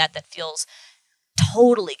something about that feels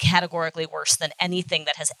totally categorically worse than anything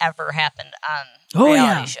that has ever happened on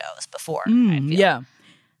reality shows before. Yeah. Wow.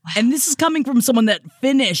 And this is coming from someone that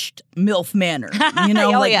finished MILF Manor. You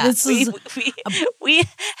know, this is we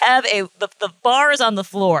have the bar is on the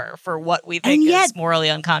floor for what we think is morally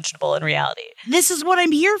unconscionable in reality. This is what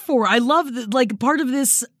I'm here for. I love that. Like part of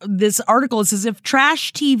this article is as if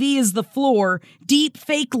trash TV is the floor, deep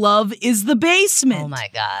fake love is the basement. Oh my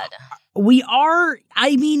god.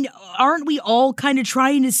 Aren't we all kind of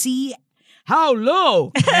trying to see how low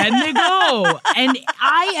can they go? And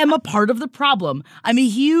I am a part of the problem. I'm a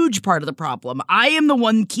huge part of the problem. I am the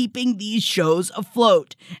one keeping these shows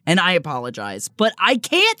afloat. And I apologize, but I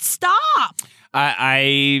can't stop.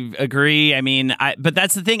 I agree. I mean, but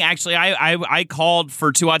that's the thing. Actually, I called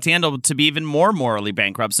for Too Hot to Handle to be even more morally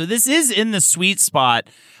bankrupt. So this is in the sweet spot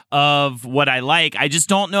of what I like. I just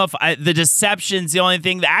don't know if the deception's the only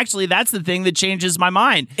thing that's the thing that changes my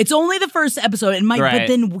mind. It's only the first episode, and but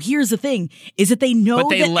then here's the thing, is that they know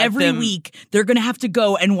that every week they're going to have to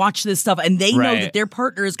go and watch this stuff, and they know that their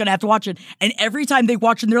partner is going to have to watch it, and every time they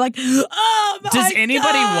watch it, they're like, oh my Does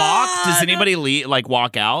anybody God. walk? Does anybody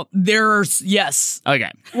walk out? Yes.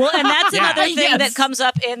 Okay. Well, and that's another thing that comes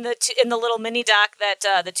up in the little mini doc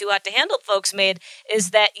that the Too Hot to Handle folks made,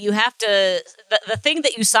 is that you have to, the thing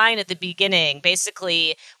that you sign at the beginning,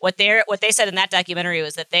 basically what they said in that documentary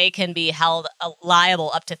was that they can be held liable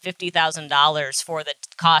up to $50,000 for the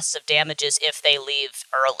costs of damages if they leave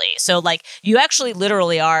early. So like you actually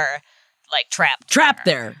literally are like trapped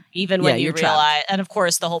there. Even when you realize, trapped. And of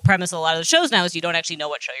course the whole premise of a lot of the shows now is you don't actually know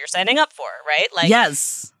what show you're signing up for, right? Like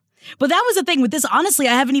yes. But that was the thing with this. Honestly,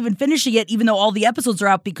 I haven't even finished it yet, even though all the episodes are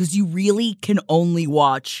out, because you really can only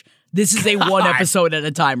watch. This is a one episode at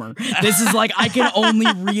a timer. This is like, I can only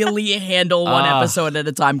really handle one episode at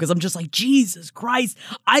a time because I'm just like, Jesus Christ,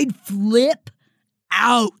 I'd flip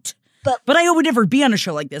out. But I would never be on a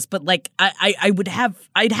show like this. But like, I'd have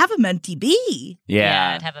a mentee be.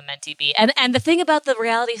 Yeah, I'd have a mentee be. And the thing about the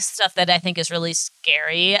reality stuff that I think is really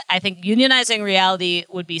scary, I think unionizing reality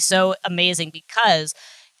would be so amazing because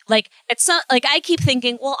like, it's not like I keep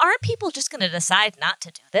thinking, well, aren't people just going to decide not to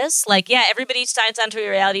do this? Like, yeah, everybody signs onto a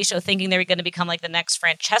reality show thinking they're going to become like the next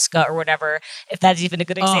Francesca or whatever, if that's even a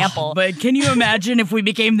good example. But can you imagine if we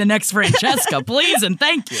became the next Francesca? Please and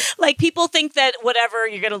thank you. Like, people think that whatever,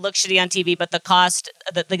 you're going to look shitty on TV, but the cost,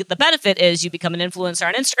 the benefit is you become an influencer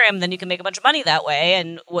on Instagram, and then you can make a bunch of money that way,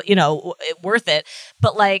 and, you know, worth it.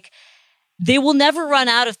 But like, they will never run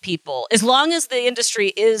out of people as long as the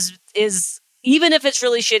industry is even if it's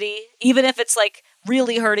really shitty, even if it's like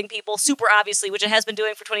really hurting people super obviously, which it has been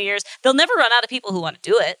doing for 20 years, they'll never run out of people who want to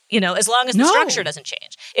do it, you know, as long as the structure doesn't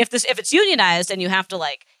change. If it's unionized and you have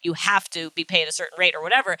to be paid a certain rate or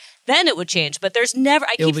whatever, then it would change. But there's never,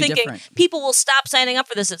 I keep thinking people will stop signing up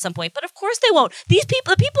for this at some point, but of course they won't. The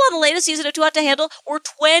people on the latest season of Too Hot to Handle were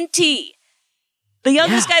 20. The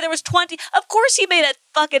youngest guy there was 20. Of course he made a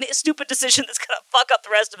fucking stupid decision that's going to fuck up the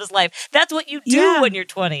rest of his life. That's what you do when you're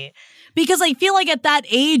 20. Because I feel like at that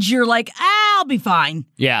age, you're like, I'll be fine.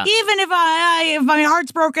 Yeah. Even if my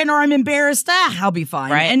heart's broken or I'm embarrassed, I'll be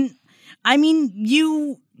fine. Right. And I mean,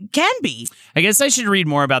 you can be. I guess I should read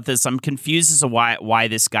more about this. I'm confused as to why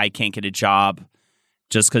this guy can't get a job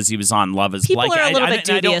just because he was on Love Is Blind. People are a little bit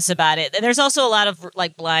dubious about it. There's also a lot of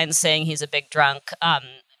like blinds saying he's a big drunk.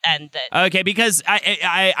 And that because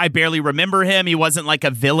I barely remember him. He wasn't like a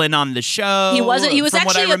villain on the show. He wasn't. He was from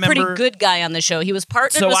actually a pretty good guy on the show. He was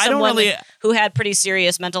partnered with someone who had pretty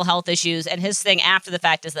serious mental health issues. And his thing after the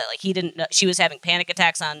fact is that like he didn't know she was having panic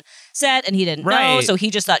attacks on set, and he didn't know, so he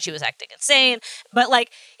just thought she was acting insane. But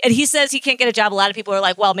like, and he says he can't get a job. A lot of people are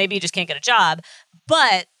like, well, maybe you just can't get a job.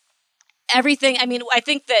 But everything. I mean, I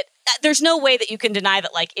think that there's no way that you can deny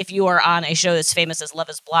that, like, if you are on a show as famous as Love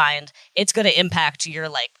Is Blind, it's going to impact your,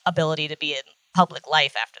 like, ability to be in public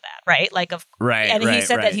life after that, right? Like, he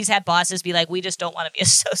said that he's had bosses be like, we just don't want to be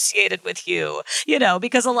associated with you, you know,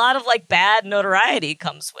 because a lot of, like, bad notoriety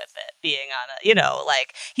comes with it being on a, you know,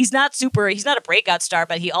 like, he's not a breakout star,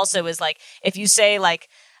 but he also is, like, if you say, like,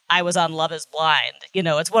 I was on Love Is Blind. You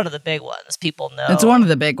know, it's one of the big ones. People know. It's one of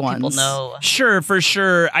the big ones. People know. Sure, for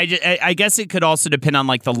sure. I guess it could also depend on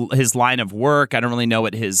like his line of work. I don't really know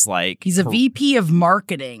what his like. He's a VP of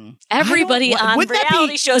marketing. Everybody on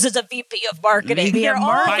reality shows is a VP of marketing. They're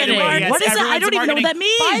marketing. What is that? I don't even know what that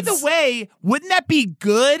means. By the way, wouldn't that be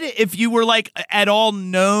good if you were like at all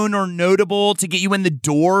known or notable to get you in the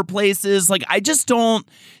door places? Like, I just don't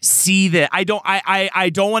see that. I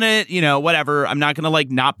don't want to, you know, whatever. I'm not going to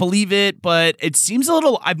like not believe it, but it seems a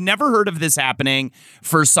little, I've never heard of this happening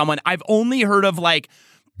for someone. I've only heard of like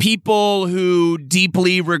people who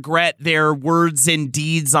deeply regret their words and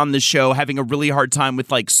deeds on the show having a really hard time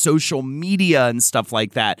with like social media and stuff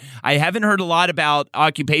like that. I haven't heard a lot about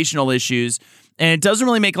occupational issues, and it doesn't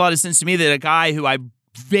really make a lot of sense to me that a guy who I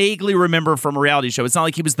vaguely remember from a reality show, it's not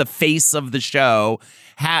like he was the face of the show.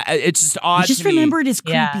 It's just odd. I just remembered his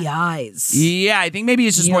creepy eyes. Yeah, I think maybe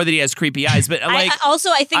it's just more that he has creepy eyes. But like,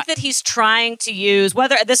 I think that he's trying to use,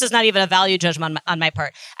 whether this is not even a value judgment on my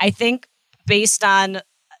part. I think based on,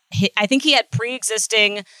 I think he had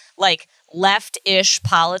pre-existing like left-ish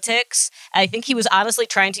politics. I think he was honestly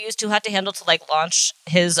trying to use Too Hot to Handle to like launch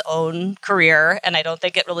his own career, and I don't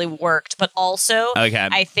think it really worked. But also,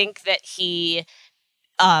 I think that he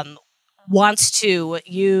wants to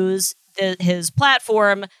use his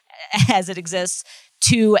platform as it exists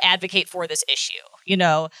to advocate for this issue. You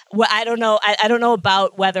know, I don't know. I don't know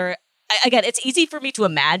about whether, again, it's easy for me to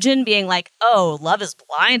imagine being like, oh, Love Is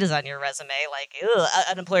Blind is on your resume. Like, ew,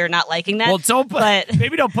 an employer not liking that. Well,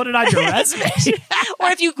 maybe don't put it on your resume. Or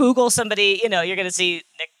if you Google somebody, you know, you're going to see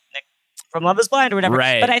Nick from Love Is Blind or whatever.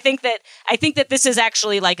 Right. But I think that this is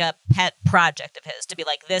actually like a pet project of his to be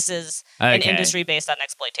like, this is an industry based on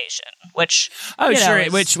exploitation, which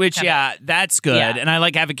that's good. Yeah. And I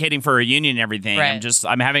like advocating for a union and everything. Right.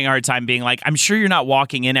 I'm having a hard time being like, I'm sure you're not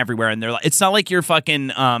walking in everywhere and they're like, it's not like you're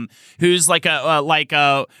fucking who's like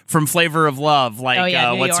from Flavor of Love,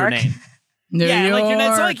 like what's her name? New York. Like it's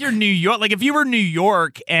not like you're New York. Like if you were New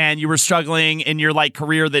York and you were struggling in your like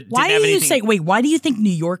career that didn't have anything. Why do you think New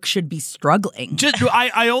York should be struggling?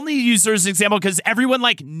 I only use her as an example because everyone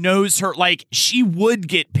like knows her. Like she would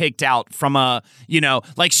get picked out from a, you know,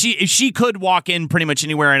 like she could walk in pretty much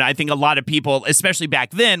anywhere, and I think a lot of people, especially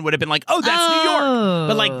back then, would have been like, oh, that's New York.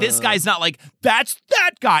 But like this guy's not like, that's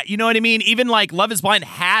that guy. You know what I mean? Even like Love Is Blind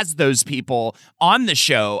has those people on the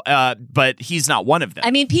show, but he's not one of them.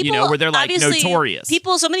 I mean, people, you know, where they're like notorious.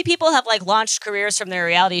 So many people have like launched careers from their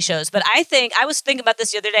reality shows, but I was thinking about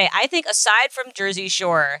this the other day. I think aside from Jersey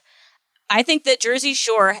Shore, I think that Jersey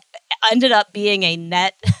Shore ended up being a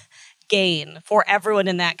net gain for everyone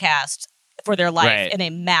in that cast for their life in a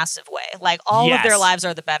massive way. Like all of their lives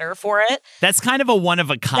are the better for it. That's kind of a one of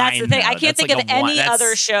a kind. That's the thing. Though. I can't think of any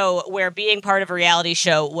other show where being part of a reality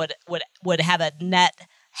show would have a net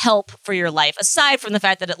help for your life, aside from the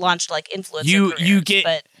fact that it launched like influencer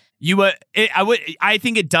careers. I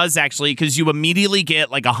think it does actually, because you immediately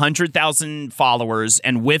get like 100,000 followers,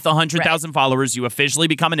 and with 100,000 followers, you officially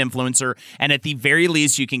become an influencer. And at the very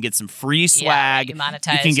least, you can get some free swag. You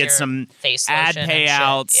monetize. You can get some face ad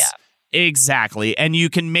payouts. Exactly. And you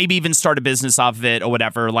can maybe even start a business off of it or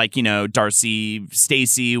whatever, like, Darcy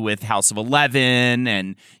Stacey with House of 11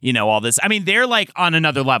 and, all this. I mean, they're like on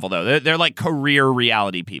another level, though. They're like career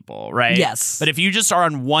reality people, right? Yes. But if you just are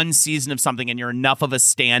on one season of something and you're enough of a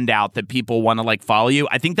standout that people want to like follow you,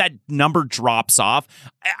 I think that number drops off.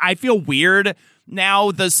 I feel weird.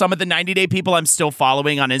 Now, some of the 90-day people I'm still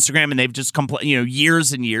following on Instagram, and they've just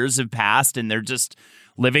years and years have passed, and they're just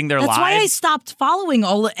living their lives. That's why I stopped following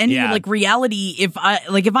any reality. If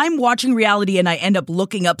I'm watching reality and I end up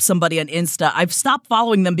looking up somebody on Insta, I've stopped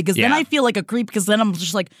following them because then I feel like a creep because then I'm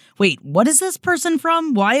just like, wait, what is this person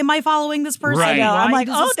from? Why am I following this person? Right. I'm like,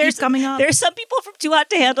 there's coming up. There's some people from Too Hot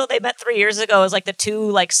to Handle they met 3 years ago as like the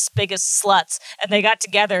two like biggest sluts, and they got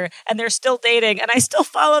together and they're still dating, and I still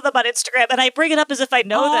follow them on Instagram, and I bring it up as if I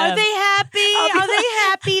know them. Are they happy? Are they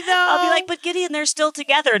happy though? I'll be like, but Gideon, they're still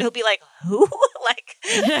together, and he'll be like, who? Like.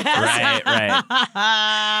 Right.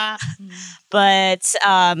 But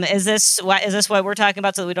is this what we're talking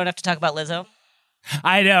about so that we don't have to talk about Lizzo?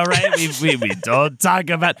 I know, right? We don't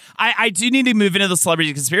talk about. I do need to move into the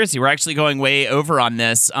celebrity conspiracy. We're actually going way over on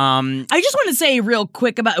this. I just want to say real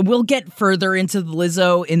quick we'll get further into the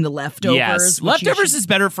Lizzo in the leftovers. Yes, leftovers is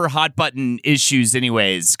better for hot button issues,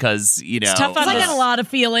 anyways, because it's tough on I got a lot of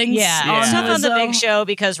feelings. Yeah. It's tough Lizzo. on the big show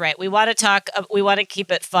because we want to talk. We want to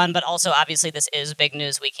keep it fun, but also obviously this is big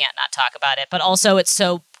news. We can't not talk about it. But also it's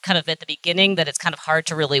so kind of at the beginning that it's kind of hard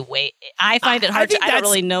to really weigh. I find it hard. I don't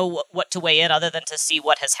really know what to weigh in other than to see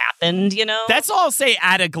what has happened. That's all I'll say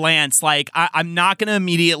at a glance. Like I'm not going to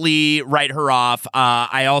immediately write her off.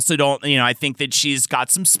 I also don't. I think that she's got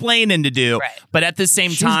some splaining to do. Right. But at the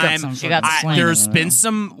same time, there's been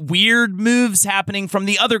some weird moves happening from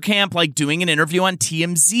the other camp, like doing an interview on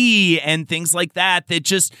TMZ and things like that. That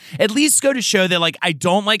just at least go to show that like I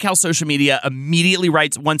don't like how social media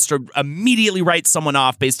wants to immediately write someone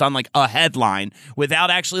off based on like a headline without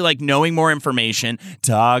actually like knowing more information.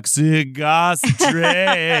 Toxic gossip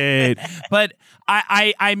trade. But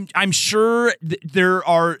I'm sure there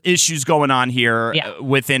are issues going on here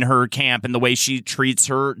within her camp and the way she treats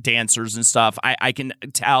her dancers and stuff. I can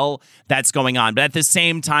tell that's going on. But at the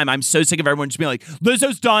same time, I'm so sick of everyone just being like,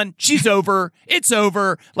 Lizzo's done. She's over. It's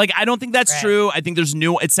over. Like, I don't think that's true. I think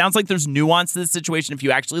it sounds like there's nuance to this situation if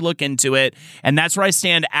you actually look into it. And that's where I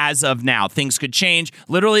stand as of now. Things could change.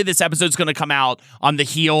 Literally, this episode's going to come out on the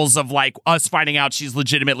heels of like us finding out she's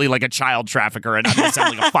legitimately like a child trafficker, and I'm going to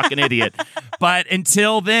sound like a fucking idiot. But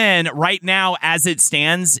until then, right now, as it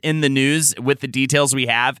stands in the news with the details we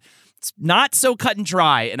have, it's not so cut and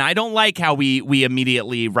dry. And I don't like how we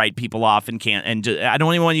immediately write people off and can't. And I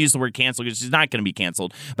don't even want to use the word cancel because she's not going to be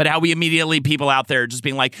canceled. But how we immediately people out there just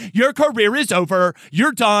being like, your career is over.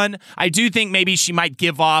 You're done. I do think maybe she might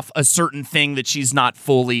give off a certain thing that she's not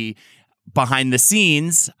fully behind the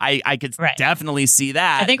scenes. I could definitely see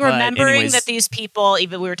that. I think remembering that these people,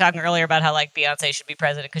 even we were talking earlier about how like Beyonce should be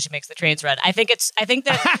president because she makes the trains run. I think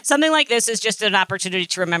that something like this is just an opportunity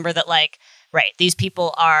to remember that like, these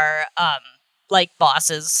people are like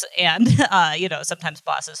bosses, and sometimes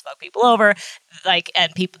bosses fuck people over, like,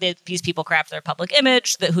 and these people craft their public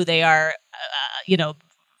image, that who they are,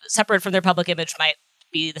 separate from their public image might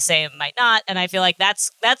be the same, might not. And I feel like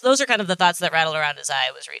those are kind of the thoughts that rattle around as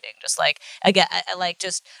I was reading. Just like, again,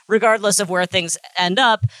 just regardless of where things end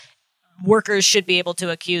up, workers should be able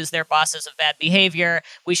to accuse their bosses of bad behavior.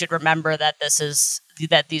 We should remember that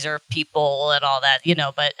these are people and all that,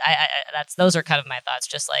 but those are kind of my thoughts.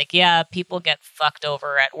 Just like, people get fucked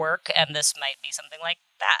over at work, and this might be something like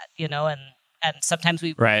that, and sometimes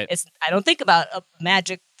I don't think about a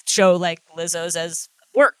magic show like Lizzo's as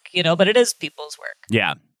work, but it is people's work.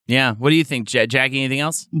 Yeah. What do you think, Jackie? Anything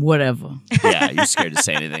else? Whatever. Yeah, you're scared to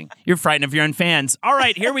say anything. You're frightened of your own fans. All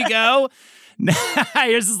right, here we go.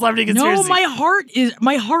 Here's the celebrity conspiracy. No, my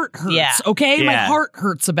heart hurts. Yeah. Okay, Yeah. my heart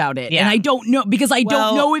hurts about it, and I don't know because I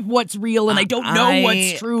don't know if what's real and I don't know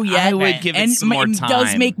what's true yet. I would give it some more time. It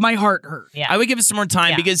does make my heart hurt. Yeah. I would give it some more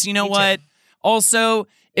time because you know what? Too. Also,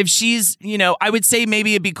 if she's, I would say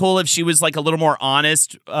maybe it'd be cool if she was like a little more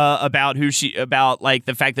honest about about like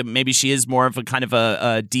the fact that maybe she is more of a kind of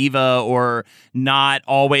a diva or not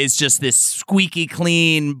always just this squeaky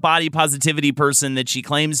clean body positivity person that she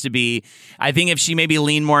claims to be. I think if she maybe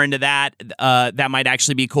leaned more into that, that might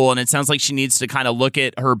actually be cool. And it sounds like she needs to kind of look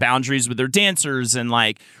at her boundaries with her dancers and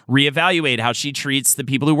like reevaluate how she treats the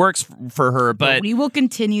people who works for her. But we will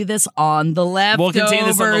continue this on the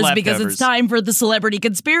leftovers, because it's time for the celebrity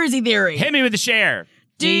conspiracy theory. Hit me with the share.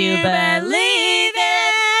 Do you believe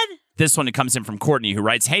it? This one, it comes in from Courtney, who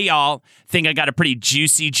writes, "Hey, y'all. Think I got a pretty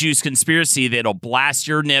juicy juice conspiracy that'll blast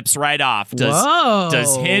your nips right off.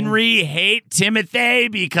 Does Henry hate Timothy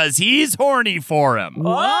because he's horny for him?"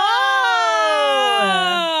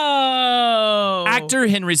 Actor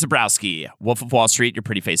Henry Zabrowski, Wolf of Wall Street, Your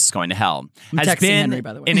Pretty Face is Going to Hell, has been Henry,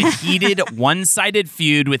 by the way. in a heated, one-sided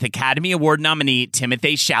feud with Academy Award nominee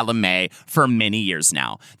Timothée Chalamet for many years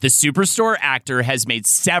now. The Superstore actor has made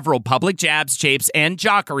several public jabs, japes, and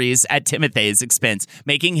jockeries at Timothée's expense,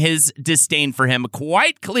 making his disdain for him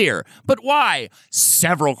quite clear. But why?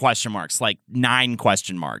 Several question marks, like 9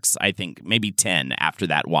 question marks, I think, maybe 10 after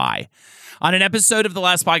that. Why? On an episode of The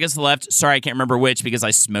Last Podcast Left, sorry, I can't remember which because I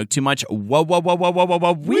smoked too much weed.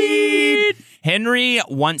 Henry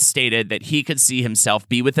once stated that he could see himself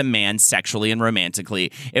be with a man sexually and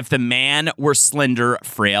romantically if the man were slender,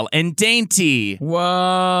 frail, and dainty.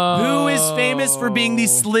 Whoa. Who is famous for being the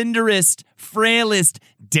slenderest, frailest,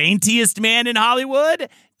 daintiest man in Hollywood?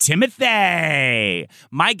 Timothy.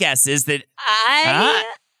 My guess is that...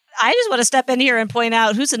 I just want to step in here and point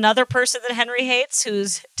out who's another person that Henry hates,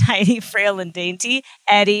 who's tiny, frail, and dainty.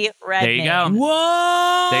 Eddie Redmayne. There you go.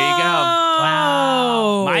 Whoa! There you go.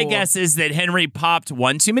 Wow. My guess is that Henry popped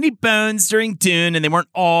one too many bones during Dune, and they weren't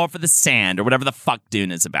all for the sand or whatever the fuck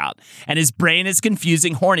Dune is about. And his brain is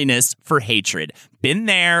confusing horniness for hatred. Been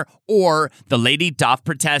there, or the lady doth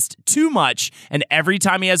protest too much, and every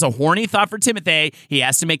time he has a horny thought for Timothy, he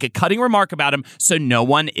has to make a cutting remark about him so no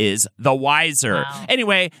one is the wiser. Wow.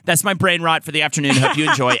 Anyway, that's my brain rot for the afternoon. Hope you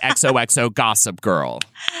enjoy XOXO Gossip Girl.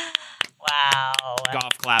 Wow.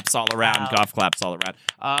 Golf claps all around. Wow. Golf claps all around.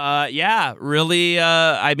 Yeah, really.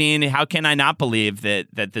 I mean, how can I not believe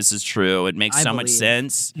that this is true? It makes so much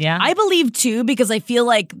sense. Yeah, I believe too because I feel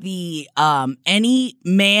like the any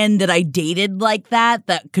man that I dated like that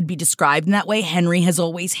could be described in that way, Henry has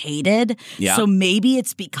always hated. Yeah. So maybe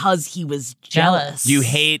it's because he was jealous. You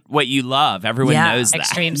hate what you love. Everyone knows that.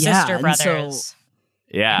 Extreme Yeah, sister and brothers.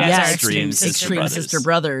 Yeah, extreme sister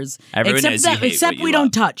brothers. Everyone knows you hate except what you we love.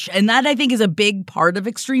 don't touch, and that I think is a big part of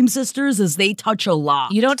Extreme Sisters is they touch a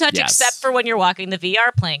lot. You don't touch Yes. except for when you're walking the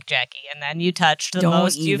VR plank, Jackie, and then you touch the Don't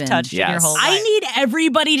most you've even. touched in your Yes. whole life. I need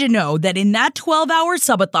everybody to know that in that 12-hour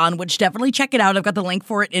subathon, which definitely check it out. I've got the link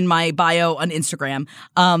for it in my bio on Instagram.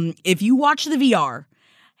 If you watch the VR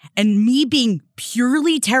and me being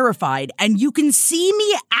purely terrified, and you can see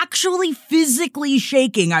me actually physically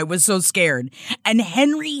shaking, I was so scared. And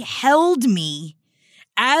Henry held me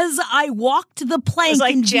as I walked the plank It was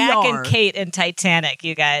like in Jack VR. and Kate in Titanic,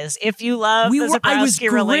 you guys. If you love the I was Zabrowski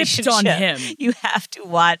gripped relationship, on him. you have to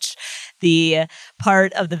watch the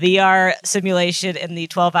part of the VR simulation in the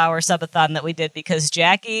 12-hour subathon that we did because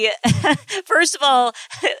Jackie, first of all,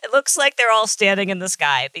 it looks like they're all standing in the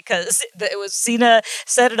sky because it was Cena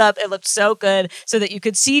set it up. It looked so good so that you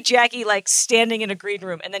could see Jackie like standing in a green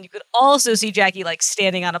room, and then you could also see Jackie like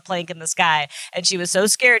standing on a plank in the sky. And she was so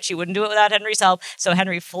scared she wouldn't do it without Henry's help. So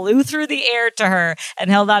Henry flew through the air to her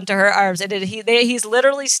and held onto her arms. And he's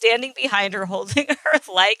literally standing behind her, holding her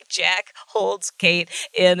like Jack holds Kate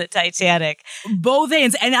in Titanic. Both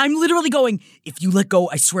hands, and I'm literally going, if you let go,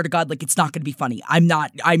 I swear to God, like it's not gonna be funny. I'm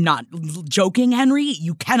not joking, Henry.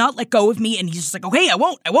 You cannot let go of me. And he's just like, okay, I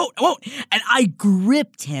won't. And I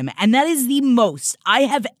gripped him, and that is the most I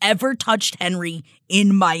have ever touched Henry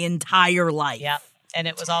in my entire life. Yeah, and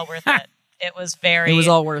it was all worth it. It was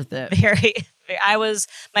all worth it.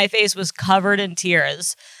 My face was covered in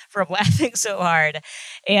tears from laughing so hard.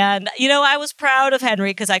 And, I was proud of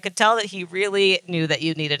Henry because I could tell that he really knew that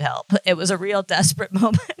you needed help. It was a real desperate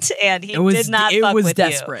moment, and he did not fuck with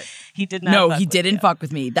desperate. you. He did not. No, he didn't fuck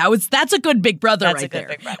with me. That's a good big brother That's right a good there.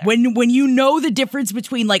 big brother. When you know the difference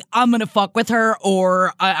between like I'm gonna fuck with her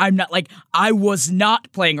or I'm not, like I was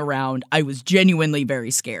not playing around. I was genuinely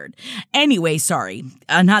very scared. Anyway, sorry,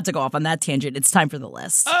 not to go off on that tangent. It's time for the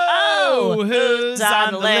list. Oh, who's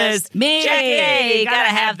on the list? Me. Jackie, gotta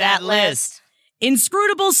have that list.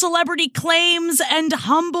 Inscrutable celebrity claims and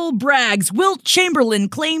humble brags. Wilt Chamberlain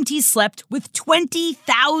claimed he slept with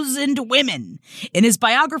 20,000 women. In his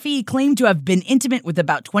biography, he claimed to have been intimate with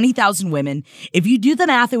about 20,000 women. If you do the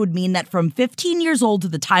math, it would mean that from 15 years old to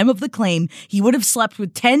the time of the claim, he would have slept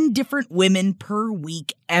with 10 different women per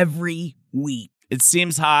week every week. It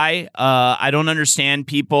seems high. I don't understand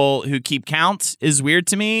people who keep count is weird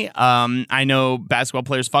to me. I know basketball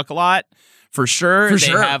players fuck a lot. For sure. They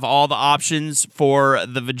have all the options for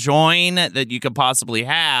the vagina that you could possibly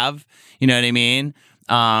have. You know what I mean?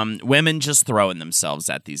 Women just throwing themselves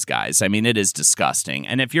at these guys. I mean, it is disgusting.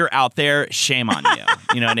 And if you're out there, shame on you.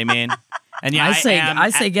 You know what I mean? And yeah, I say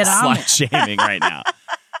get on it. Slut shaming right now.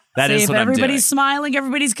 That See, is if what I'm doing. everybody's smiling,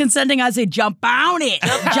 everybody's consenting, I say jump on it.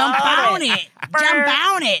 Jump on it. Jump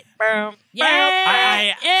on it.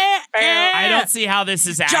 Yeah. I don't see how this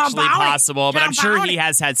is actually possible, but I'm sure he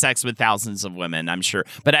has had sex with thousands of women, I'm sure.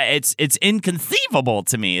 But it's inconceivable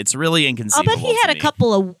to me. It's really inconceivable. I'll bet he had a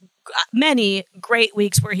couple of many great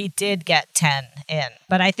weeks where he did get 10 in.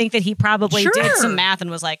 But I think that he probably did some math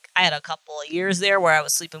and was like, I had a couple of years there where I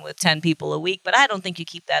was sleeping with 10 people a week, but I don't think you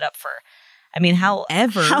keep that up for, I mean, how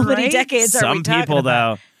many decades are we talking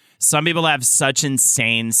about? Some people have such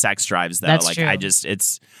insane sex drives, though. That's true.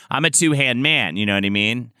 I'm a two-hand man, you know what I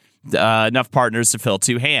mean? Enough partners to fill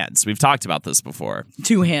two hands. We've talked about this before.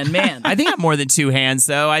 Two-hand man. I think I'm more than two hands,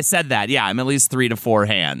 though. I said that. Yeah, I'm at least 3 to 4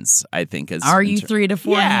 hands, I think. Are you 3 to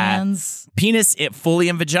 4 hands? Penis fully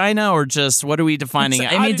in vagina, or just what are we defining?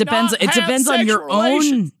 I mean, it depends. It depends on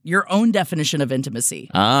your own definition of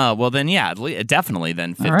intimacy. Well then, yeah, definitely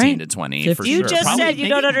then 15 to 20 for sure. You just said you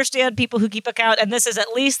don't understand people who keep a count, and this is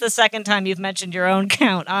at least the second time you've mentioned your own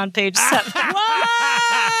count on page 7.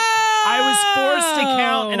 I was forced to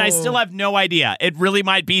count, and I still have no idea. It really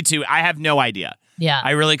might be 2. I have no idea. Yeah,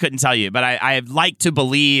 I really couldn't tell you, but I like to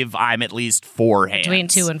believe I'm at least 4 hands. Between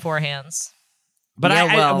 2 and 4 hands. But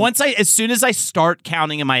as soon as I start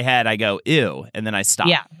counting in my head, I go, ew, and then I stop.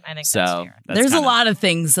 Yeah, I think that's fair. There's a lot of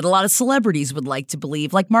things that a lot of celebrities would like to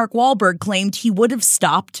believe. Like Mark Wahlberg claimed he would have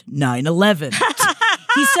stopped 9/11.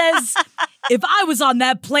 He says, if I was on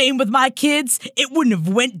that plane with my kids, it wouldn't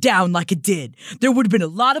have went down like it did. There would have been a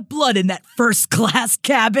lot of blood in that first class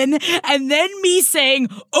cabin. And then me saying,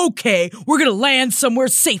 okay, we're going to land somewhere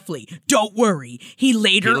safely. Don't worry. He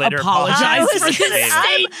later apologized for his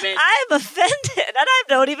statement. I'm offended. And I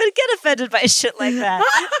don't even get offended by shit like that.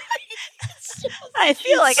 I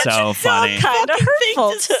feel like so it's funny. Kind of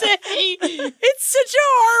hurtful to say. It's such a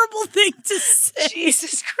horrible thing to say.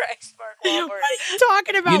 Jesus Christ, Mark Wahlberg. What are you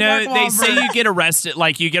talking about, Mark Wahlberg? They say you get arrested,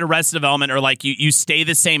 like you get Arrested Development, or like you stay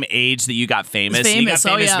the same age that you got famous. You got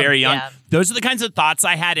famous very young. Yeah. Those are the kinds of thoughts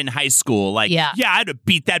I had in high school. Like, yeah, I'd have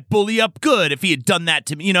beat that bully up good if he had done that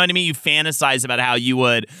to me. You know what I mean? You fantasize about how you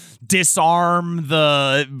would disarm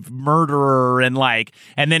the murderer and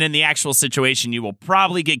then in the actual situation, you will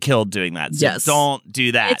probably get killed doing that. So don't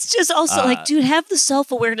do that. It's just also dude, have the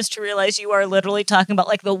self-awareness to realize you are literally talking about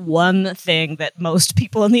the one thing that most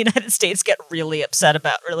people in the United States get really upset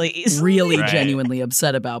about really easily. Really genuinely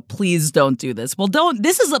upset about. Please don't do this. Well, don't.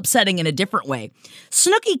 This is upsetting in a different way.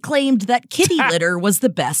 Snooki claimed that kitty litter was the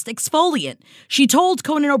best exfoliant. She told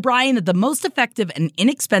Conan O'Brien that the most effective and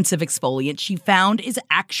inexpensive exfoliant she found is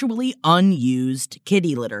actually unused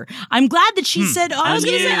kitty litter. I'm glad that she said unused. I was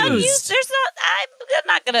going to say unused.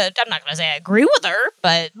 I'm not gonna say I agree with her,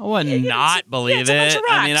 but I would not believe it.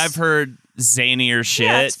 I mean, I've heard zanier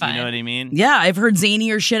shit. You know what I mean? Yeah, I've heard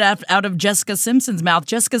zanier shit out of Jessica Simpson's mouth.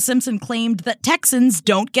 Jessica Simpson claimed that Texans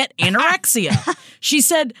don't get anorexia. She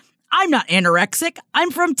said, I'm not anorexic.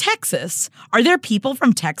 I'm from Texas. Are there people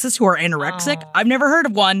from Texas who are anorexic? I've never heard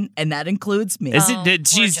of one, and that includes me.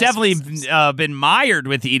 She's definitely been mired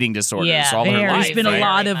with eating disorders all her life. There's been a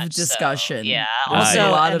lot of discussion. So. Yeah,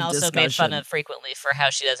 also made fun of frequently for how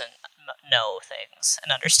she doesn't know things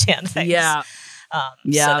and understand things. Yeah.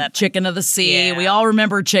 So Chicken of the Sea. Yeah. We all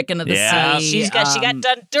remember Chicken of the Sea. She got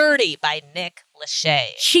done dirty by Nick Lachey.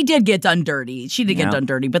 She did get done dirty. Get done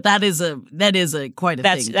dirty, but that is quite a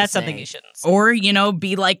thing. That's something you shouldn't say. Or,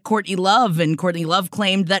 be like Courtney Love, and Courtney Love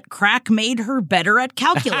claimed that crack made her better at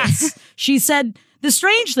calculus. She said, the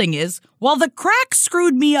strange thing is, while the crack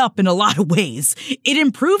screwed me up in a lot of ways, it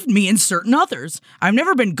improved me in certain others. I've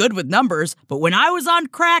never been good with numbers, but when I was on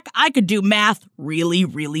crack, I could do math really,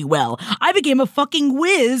 really well. I became a fucking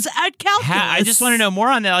whiz at calculus. I just want to know more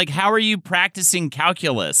on that. How are you practicing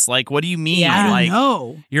calculus? What do you mean? Yeah, I don't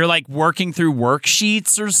know. You're working through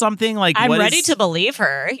worksheets or something? I'm ready to believe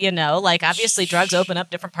her, obviously drugs open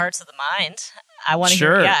up different parts of the mind. I want to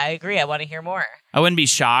hear. Yeah, I agree. I want to hear more. I wouldn't be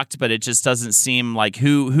shocked, but it just doesn't seem like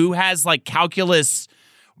who has calculus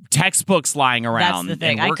textbooks lying around. That's the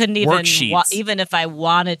thing. I couldn't even if I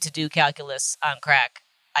wanted to do calculus on crack.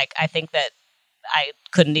 I think that I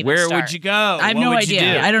couldn't even. Where start. would you go? I have no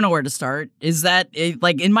idea. I don't know where to start. Is that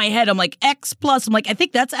in my head? I'm like X plus. I'm like, I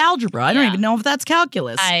think that's algebra. I don't even know if that's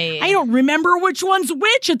calculus. I don't remember which one's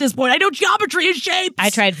which at this point. I know geometry and shapes. I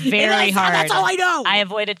tried very hard. That's all I know. I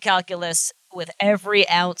avoided calculus with every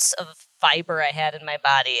ounce of fiber I had in my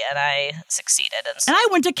body, and I succeeded. And I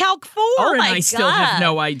went to Calc 4, and I still have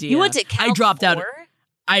no idea. You went to Calc 4?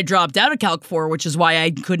 I dropped out of Calc 4, which is why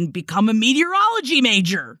I couldn't become a meteorology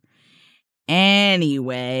major.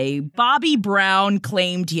 Anyway, Bobby Brown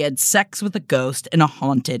claimed he had sex with a ghost in a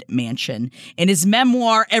haunted mansion. In his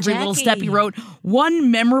memoir, Every Little Step, he wrote,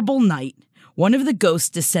 "One memorable night, one of the ghosts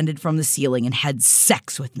descended from the ceiling and had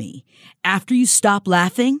sex with me. After you stop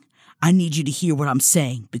laughing, I need you to hear what I'm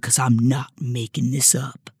saying because I'm not making this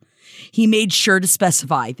up." He made sure to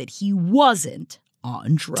specify that he wasn't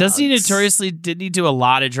on drugs. Didn't he do a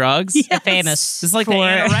lot of drugs? Yes. Famous It's like for the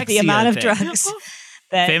anorexia the amount of thing. drugs.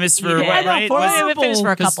 That Famous for he what, did. right? Famous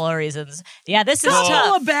for a couple of reasons. Yeah, this is Couple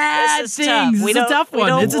tough. of bad This is things. tough. It's a tough one. We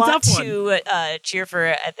don't It's a want tough one. to cheer for,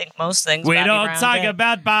 I think, most things. We Bobby don't Brown talk did.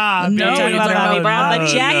 about Bobby. No, Don't talk we about don't. Bobby Brown, but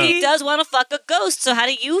No. Jackie does want to fuck a ghost. So how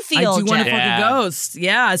do you feel, I do want to Jackie? fuck a ghost.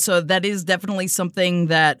 Yeah, so that is definitely something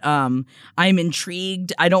that I'm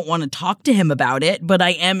intrigued. I don't want to talk to him about it, but I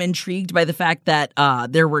am intrigued by the fact that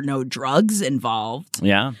there were no drugs involved.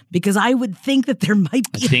 Yeah. Because I would think that there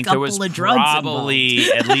might be I think a there couple was of drugs probably involved.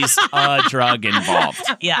 at least a drug involved.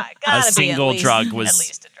 Yeah, gotta A single be at least, drug was- at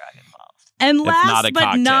least a drug involved. And not last a but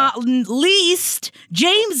cocktail. not least,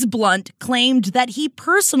 James Blunt claimed that he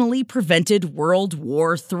personally prevented World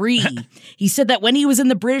War III. He said that when he was in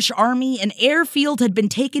the British Army, an airfield had been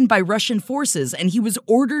taken by Russian forces and he was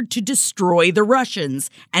ordered to destroy the Russians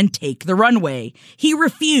and take the runway. He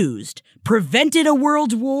refused, prevented a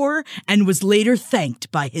world war, and was later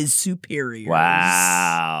thanked by his superiors.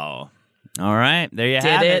 Wow. All right. There you have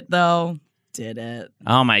Did it. it, though? Did it?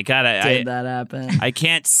 Oh, my God. Did that happen? I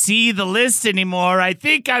can't see the list anymore. I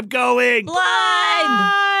think I'm going Blind!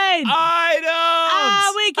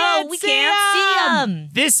 items. We can't see them.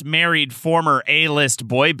 This married former A-list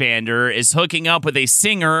boy bander is hooking up with a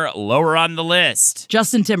singer lower on the list.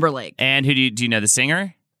 Justin Timberlake. And who do you know the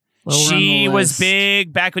singer? Lower on She the was list.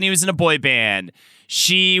 big back when he was in a boy band.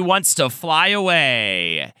 She wants to fly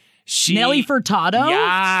away. Nelly Furtado?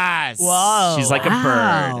 Yes. Whoa. She's like a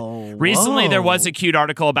Wow. bird. Recently, there was Whoa. a cute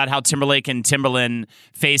article about how Timberlake and Timbaland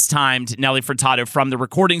FaceTimed Nelly Furtado from the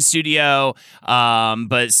recording studio.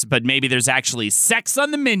 But maybe there's actually sex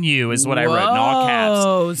on the menu, is what I wrote in all caps.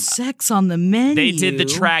 Oh, sex on the menu. They did the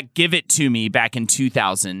track Give It To Me back in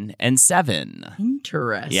 2007.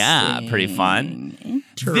 Interesting. Yeah, pretty fun.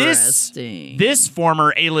 Interesting. This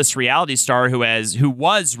former A-list reality star who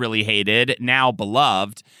was really hated, now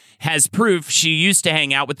beloved, has proof she used to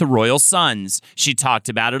hang out with the royal sons. She talked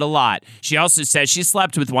about it a lot. She also says she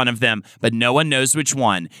slept with one of them, but no one knows which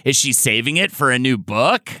one. Is she saving it for a new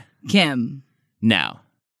book? Kim. No.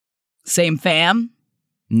 Same fam?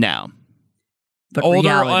 No. But Older,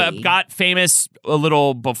 reality. got famous a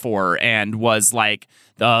little before and was like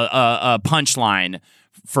a punchline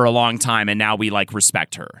for a long time, and now we like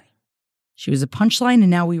respect her. She was a punchline,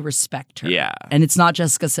 and now we respect her. Yeah. And it's not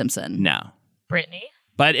Jessica Simpson. No. Brittany?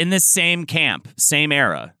 But in this same camp, same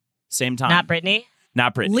era, same time. Not Brittany?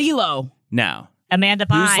 Not Brittany. Lilo. No. Amanda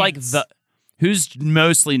Bynes. Who's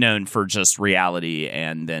mostly known for just reality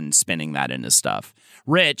and then spinning that into stuff?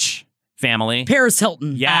 Rich family. Paris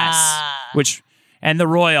Hilton. Yes. And the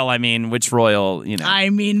royal, which royal,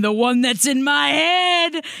 I mean, the one that's in my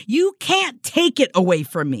head. You can't take it away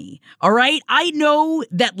from me. All right? I know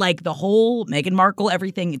that, like, the whole Meghan Markle,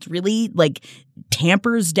 everything, it's really, like,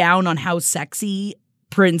 tampers down on how sexy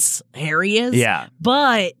Prince Harry is. Yeah.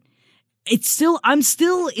 But I'm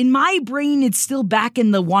still, in my brain, it's still back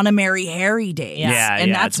in the wanna marry Harry days. Yeah, and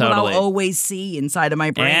yeah, that's totally. what I'll always see inside of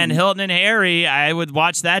my brain. And Hilton and Harry, I would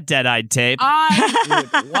watch that dead-eyed tape. I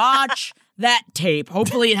would watch that tape.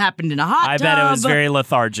 Hopefully it happened in a hot I tub. bet it was very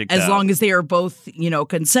lethargic, As though. long as they are both,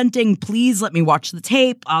 consenting, please let me watch the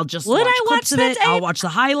tape. I'll just Would watch I clips watch of the it. tape? I'll watch the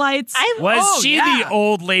highlights. Was she the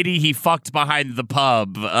old lady he fucked behind the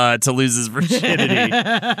pub to lose his virginity?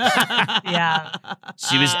 Yeah.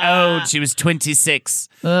 She was old. She was 26.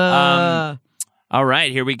 All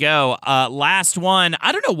right, here we go. Last one.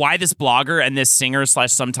 I don't know why this blogger and this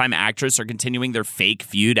singer/sometime actress are continuing their fake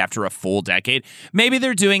feud after a full decade. Maybe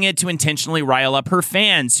they're doing it to intentionally rile up her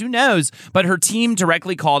fans. Who knows? But her team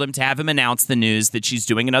directly called him to have him announce the news that she's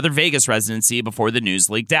doing another Vegas residency before the news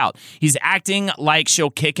leaked out. He's acting like she'll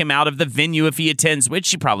kick him out of the venue if he attends, which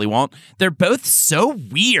she probably won't. They're both so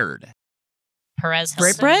weird. Perez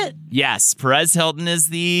Hilton. Brett? Yes, Perez Hilton is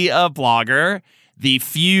the blogger. The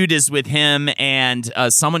feud is with him and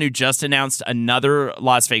someone who just announced another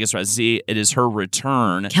Las Vegas residency. It is her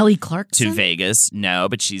return Kelly Clarkson? to Vegas. No,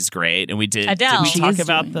 but she's great. And we did. Adele. Did we She talk is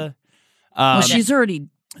about doing- the? She's already...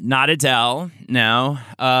 Not Adele. No.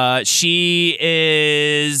 She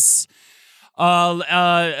is.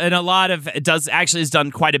 And a lot of has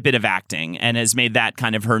done quite a bit of acting and has made that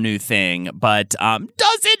kind of her new thing. But doesn't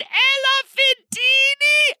Ella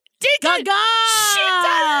Fentini? Gaga!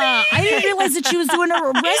 I didn't realize realize that she was doing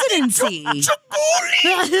a residency.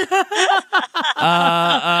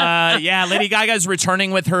 Yeah, Lady Gaga's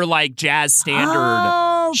returning with her like jazz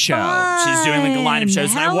standard show. Fun. She's doing like a line of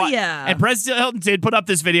shows. Hell yeah. And Perez Hilton did put up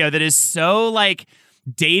this video that is so like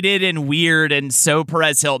dated and weird and so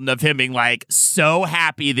Perez Hilton of him being like so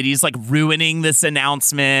happy that he's like ruining this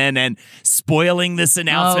announcement and spoiling this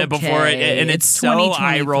announcement before it, and it's so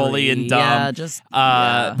eye-rolly and dumb.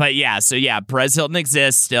 But yeah, so yeah, Perez Hilton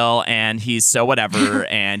exists still and he's so whatever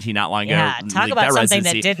and he not long ago talk about something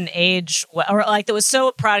that didn't age well, or like that was so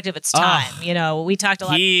a product of its time. You know, we talked a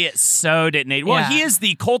lot. He so didn't age well. He is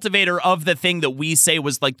the cultivator of the thing that we say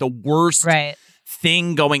was like the worst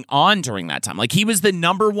thing going on during that time. Like he was the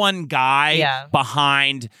number one guy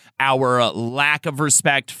behind our lack of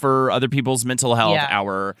respect for other people's mental health,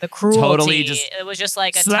 the cruelty. Totally just it was just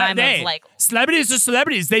like a time of like celebrities are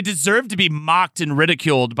celebrities. They deserve to be mocked and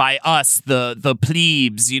ridiculed by us, the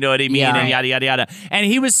plebes, you know what I mean? And yada yada yada. And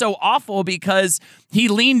he was so awful because he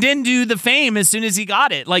leaned into the fame as soon as he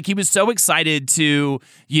got it. Like he was so excited to,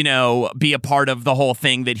 you know, be a part of the whole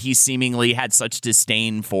thing that he seemingly had such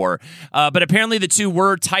disdain for. But apparently the two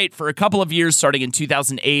were tight for a couple of years, starting in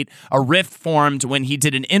 2008. A rift formed when he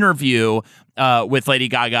did an interview with Lady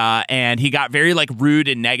Gaga, and he got very like rude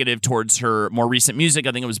and negative towards her more recent music.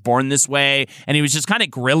 I think it was Born This Way, and he was just kind of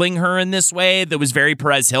grilling her in this way that was very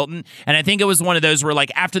Perez Hilton. And I think it was one of those where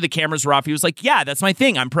like after the cameras were off, he was like, yeah, that's my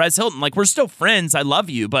thing. I'm Perez Hilton. Like we're still friends. I love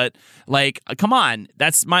you, but like, come on,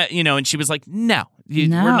 that's my, you know. And she was like, no. We're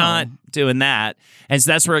not doing that. And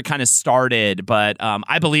so that's where it kind of started. But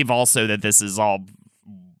I believe also that this is all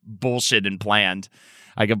bullshit and planned.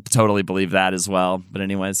 I could totally believe that as well. But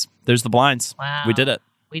anyways, there's the blinds. Wow. We did it.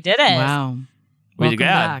 Wow. Welcome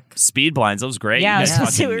back. Speed blinds. That was great. Yeah, you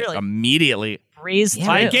guys we really immediately breezed through.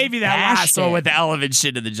 I gave you that last one with the elephant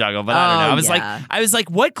shit in the jungle, but I don't know. I was like,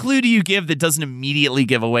 what clue do you give that doesn't immediately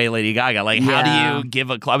give away Lady Gaga? Like, how do you give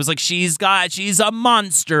a clue? I was like, she's a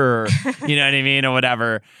monster. You know what I mean? Or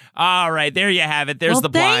whatever. All right, there you have it. There's the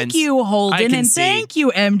blinds. Thank you, Holden, and thank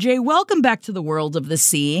you, MJ. Welcome back to the world of the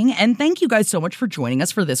seeing, and thank you guys so much for joining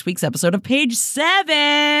us for this week's episode of Page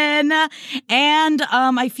 7. And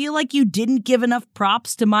I feel like you didn't give enough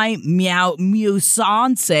props to my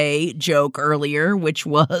Musanse joke earlier, which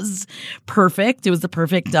was perfect. It was the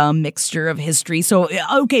perfect mixture of history. So,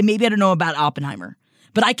 okay, maybe I don't know about Oppenheimer,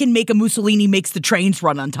 but I can make a Mussolini makes the trains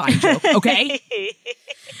run on time joke, okay?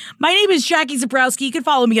 My name is Jackie Zabrowski. You can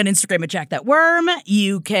follow me on Instagram at JackThatWorm.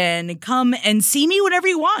 You can come and see me whenever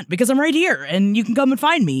you want because I'm right here, and you can come and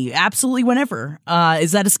find me absolutely whenever.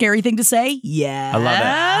 Is that a scary thing to say? Yes. I love it.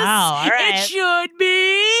 Wow, all right. It should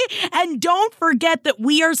be. And don't forget that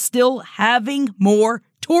we are still having more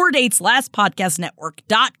tour dates.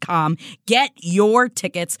 LastPodcastNetwork.com. Get your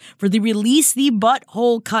tickets for the Release the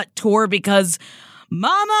Butthole Cut tour because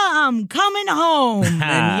Mama, I'm coming home.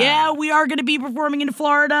 And yeah, we are going to be performing in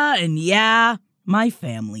Florida. And yeah, my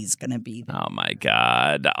family's going to be there. Oh, my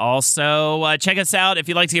God. Also, check us out if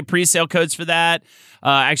you'd like to get pre-sale codes for that.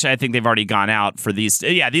 Actually, I think they've already gone out for these.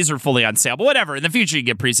 Yeah, these are fully on sale, but whatever. In the future, you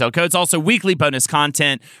get pre-sale codes. Also, weekly bonus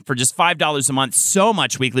content for just $5 a month. So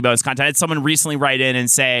much weekly bonus content. I had someone recently write in and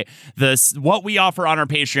say what we offer on our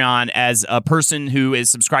Patreon as a person who is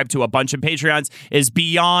subscribed to a bunch of Patreons is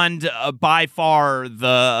beyond by far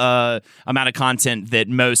the amount of content that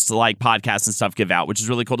most like podcasts and stuff give out, which is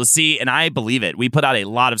really cool to see. And I believe it. We put out a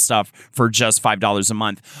lot of stuff for just $5 a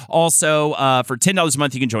month. Also, for $10 a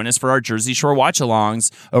month, you can join us for our Jersey Shore watch-alongs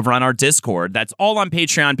over on our Discord. That's all on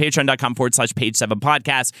Patreon,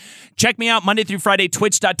 patreon.com/Page7podcast. Check me out Monday through Friday,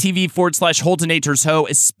 twitch.tv/HoldenaturesHo,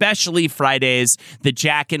 especially Fridays. The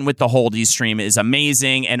Jackin' with the Holdies stream is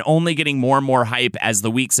amazing and only getting more and more hype as the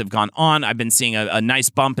weeks have gone on. I've been seeing a nice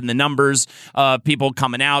bump in the numbers of people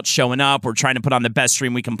coming out, showing up. We're trying to put on the best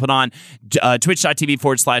stream we can put on.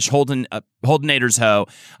 Twitch.tv/HoldenaturesHo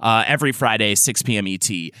every Friday, 6 p.m. ET.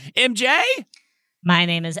 MJ? My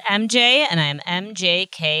name is MJ, and I'm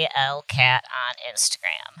MJKL Cat on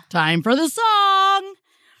Instagram. Time for the song.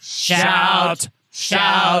 Shout,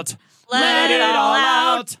 shout, let it all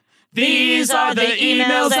out. These are the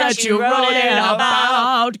emails that you wrote in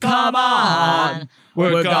about. Come on,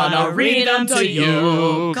 we're gonna read them to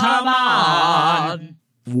you. Come on.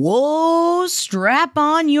 Whoa, strap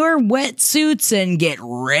on your wetsuits and get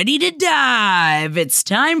ready to dive. It's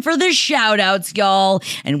time for the shout-outs, y'all.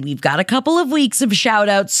 And we've got a couple of weeks of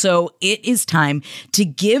shout-outs, so it is time to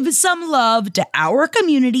give some love to our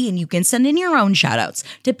community, and you can send in your own shout-outs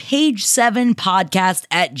to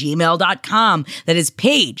page7podcast@gmail.com. That is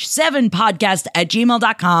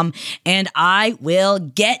page7podcast@gmail.com, and I will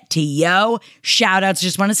get to yo shout-outs.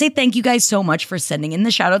 Just want to say thank you guys so much for sending in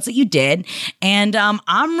the shout-outs that you did, and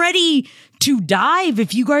I'm ready to dive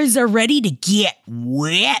if you guys are ready to get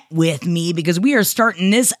wet with me, because we are starting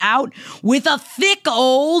this out with a thick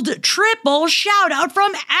old triple shout out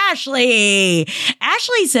from Ashley.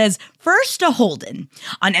 Ashley says, first to Holden,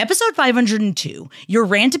 on episode 502, your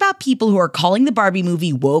rant about people who are calling the Barbie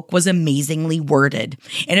movie woke was amazingly worded.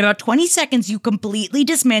 In about 20 seconds, you completely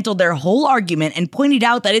dismantled their whole argument and pointed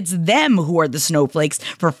out that it's them who are the snowflakes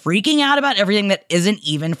for freaking out about everything that isn't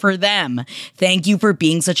even for them. Thank you for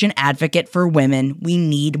being such an advocate for women. We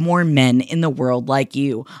need more men in the world like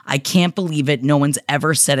you. I can't believe it. No one's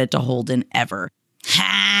ever said it to Holden, ever.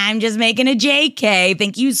 I'm just making a JK.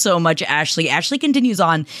 Thank you so much, Ashley. Ashley continues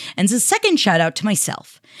on and says, second shout out to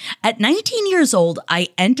myself. At 19 years old, I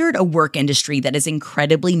entered a work industry that is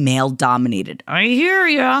incredibly male-dominated. I hear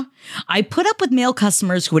ya. I put up with male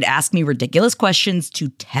customers who would ask me ridiculous questions to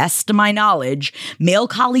test my knowledge, male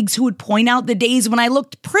colleagues who would point out the days when I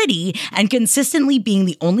looked pretty, and consistently being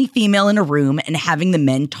the only female in a room and having the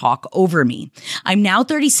men talk over me. I'm now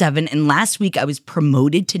 37, and last week I was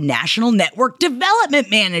promoted to National Network Development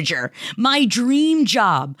Manager, my dream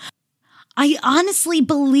job. I honestly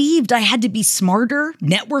believed I had to be smarter,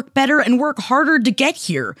 network better, and work harder to get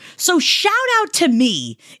here. So shout out to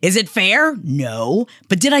me. Is it fair? No.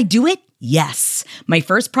 But did I do it? Yes. My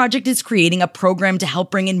first project is creating a program to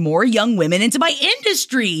help bring in more young women into my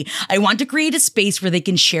industry. I want to create a space where they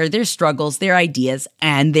can share their struggles, their ideas,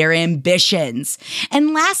 and their ambitions.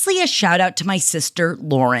 And lastly, a shout out to my sister,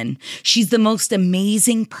 Lauren. She's the most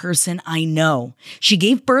amazing person I know. She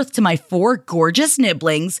gave birth to my 4 gorgeous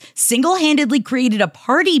nibblings, single-handedly created a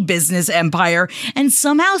party business empire, and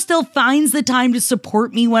somehow still finds the time to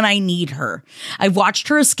support me when I need her. I've watched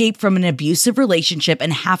her escape from an abusive relationship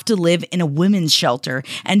and have to live in a women's shelter,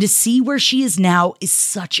 and to see where she is now is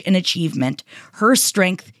such an achievement. Her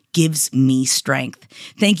strength gives me strength.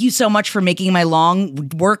 Thank you so much for making my long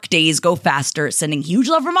work days go faster. Sending huge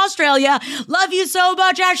love from Australia. Love you so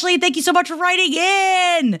much, Ashley. Thank you so much for writing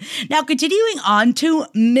in. Now, continuing on to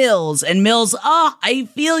Mills. And Mills, I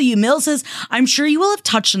feel you. Mills says, I'm sure you will have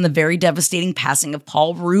touched on the very devastating passing of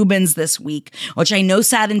Paul Rubens this week, which I know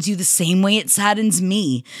saddens you the same way it saddens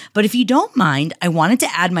me. But if you don't mind, I wanted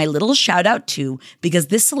to add my little shout out too, because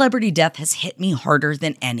this celebrity death has hit me harder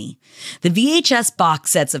than any. The VHS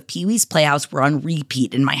box sets of Pee-wee's Playhouse were on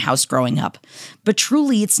repeat in my house growing up. But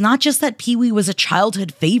truly, it's not just that Pee-wee was a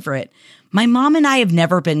childhood favorite. My mom and I have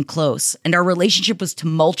never been close, and our relationship was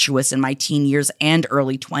tumultuous in my teen years and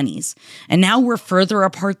early 20s. And now we're further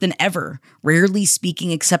apart than ever, rarely speaking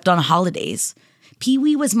except on holidays.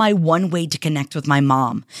 Pee-wee was my one way to connect with my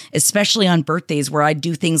mom, especially on birthdays where I'd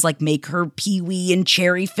do things like make her Pee-wee and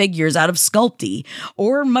Cherry figures out of Sculpey,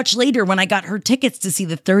 or much later when I got her tickets to see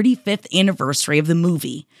the 35th anniversary of the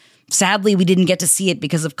movie. Sadly, we didn't get to see it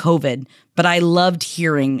because of COVID, but I loved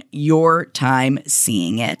hearing your time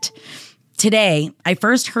seeing it. Today, I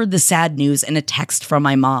first heard the sad news in a text from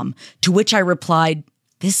my mom, to which I replied,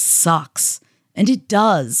 "This sucks." And it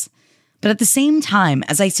does. But at the same time,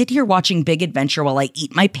 as I sit here watching Big Adventure while I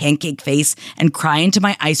eat my pancake face and cry into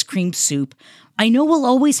my ice cream soup, I know we'll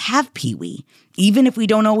always have Pee-wee, even if we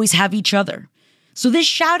don't always have each other. So this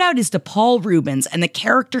shout out is to Paul Rubens and the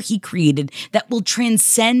character he created that will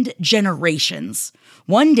transcend generations.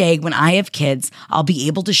 One day when I have kids, I'll be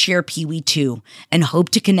able to share Pee-wee too, and hope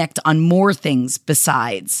to connect on more things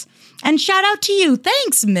besides. And shout out to you.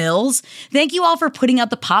 Thanks, Mills. Thank you all for putting out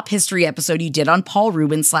the pop history episode you did on Paul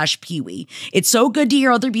Rubens /Pee-wee. It's so good to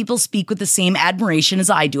hear other people speak with the same admiration as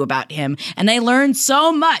I do about him, and I learned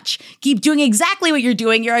so much. Keep doing exactly what you're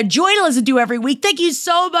doing. You're a joy to listen to every week. Thank you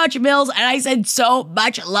so much, Mills, and I send so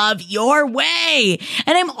much love your way.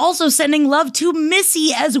 And I'm also sending love to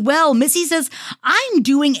Missy as well. Missy says, I'm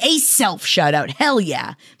doing a self shout out. Hell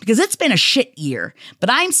yeah, because it's been a shit year, but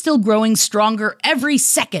I'm still growing stronger every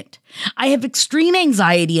second. I have extreme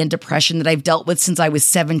anxiety and depression that I've dealt with since I was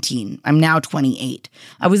 17. I'm now 28.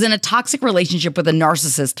 I was in a toxic relationship with a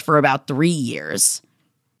narcissist for about 3 years.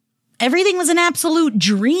 everything was an absolute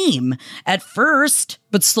dream at first,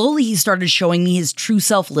 but slowly he started showing me his true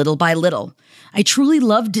self little by little. I truly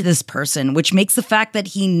loved this person, which makes the fact that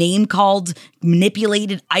he name-called,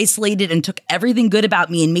 manipulated, isolated, and took everything good about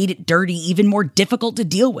me and made it dirty even more difficult to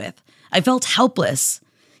deal with. I felt helpless.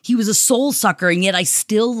 He was a soul sucker, and yet I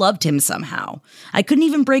still loved him somehow. I couldn't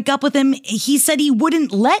even break up with him. He said he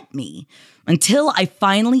wouldn't let me. Until I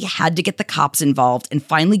finally had to get the cops involved and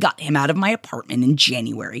finally got him out of my apartment in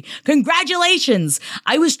January. Congratulations!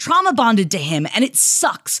 I was trauma bonded to him, and it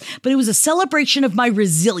sucks, but it was a celebration of my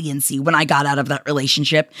resiliency when I got out of that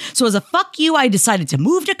relationship. So as a fuck you, I decided to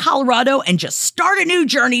move to Colorado and just start a new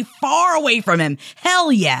journey far away from him.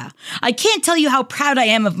 Hell yeah! I can't tell you how proud I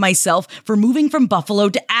am of myself for moving from Buffalo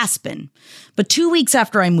to Aspen. But 2 weeks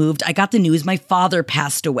after I moved, I got the news my father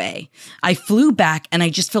passed away. I flew back and I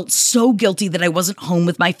just felt so guilty that I wasn't home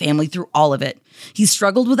with my family through all of it. He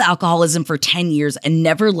struggled with alcoholism for 10 years and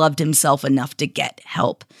never loved himself enough to get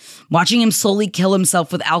help. Watching him slowly kill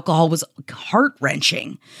himself with alcohol was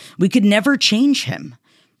heart-wrenching. We could never change him.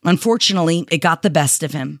 Unfortunately, it got the best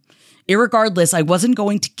of him. Irregardless, I wasn't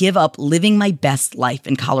going to give up living my best life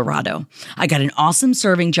in Colorado. I got an awesome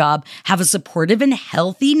serving job, have a supportive and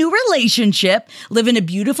healthy new relationship, live in a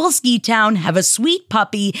beautiful ski town, have a sweet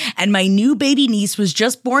puppy, and my new baby niece was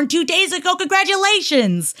just born 2 days ago.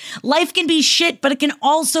 Congratulations! Life can be shit, but it can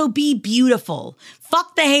also be beautiful.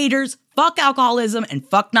 Fuck the haters. Fuck alcoholism and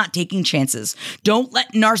fuck not taking chances. Don't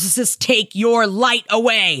let narcissists take your light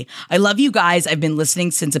away. I love you guys. I've been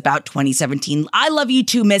listening since about 2017. I love you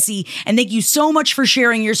too, Missy. And thank you so much for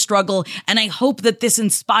sharing your struggle. And I hope that this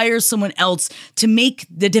inspires someone else to make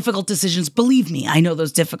the difficult decisions. Believe me, I know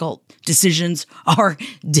those difficult decisions are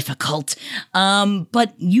difficult.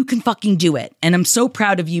 But you can fucking do it. And I'm so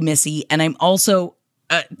proud of you, Missy. And I'm also,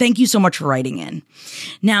 thank you so much for writing in.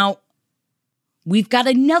 Now, we've got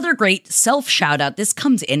another great self shout out. This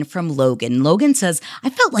comes in from Logan. Logan says, I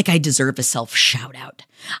felt like I deserve a self shout out.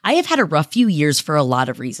 I have had a rough few years for a lot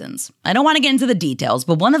of reasons. I don't want to get into the details,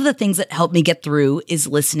 but one of the things that helped me get through is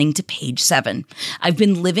listening to Page 7. I've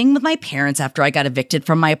been living with my parents after I got evicted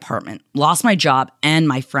from my apartment, lost my job and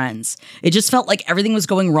my friends. It just felt like everything was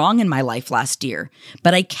going wrong in my life last year,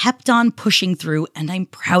 but I kept on pushing through and I'm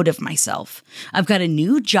proud of myself. I've got a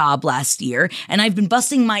new job last year and I've been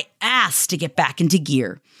busting my ass to get back into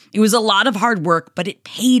gear. It was a lot of hard work, but it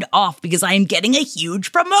paid off because I am getting a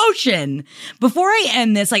huge promotion. Before I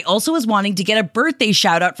end this, I also was wanting to get a birthday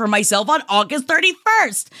shout out for myself on August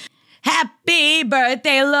 31st. Happy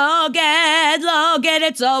birthday, Logan. Logan,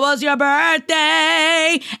 it's almost your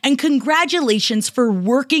birthday. And congratulations for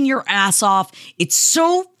working your ass off. It's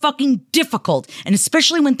so fucking difficult. And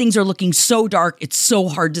especially when things are looking so dark, it's so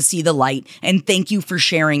hard to see the light. And thank you for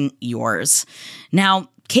sharing yours. Now,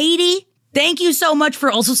 Katie, thank you so much for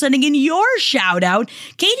also sending in your shout out.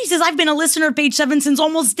 Katie says, I've been a listener of Page 7 since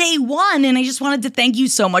almost day one, and I just wanted to thank you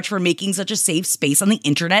so much for making such a safe space on the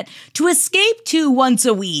internet to escape to once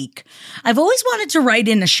a week. I've always wanted to write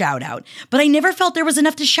in a shout out, but I never felt there was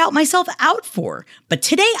enough to shout myself out for. But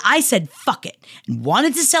today I said fuck it and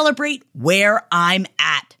wanted to celebrate where I'm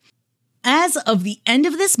at. As of the end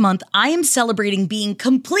of this month, I am celebrating being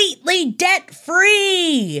completely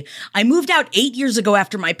debt-free. I moved out 8 years ago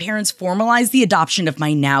after my parents formalized the adoption of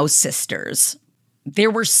my now sisters.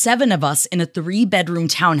 There were 7 of us in a 3-bedroom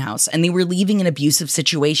townhouse, and they were leaving an abusive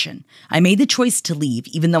situation. I made the choice to leave,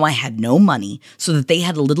 even though I had no money, so that they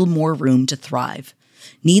had a little more room to thrive.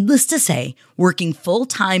 Needless to say, working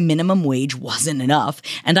full-time minimum wage wasn't enough,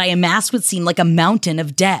 and I amassed what seemed like a mountain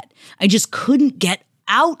of debt. I just couldn't get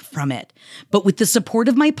out from it. But with the support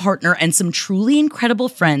of my partner and some truly incredible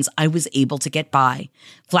friends, I was able to get by.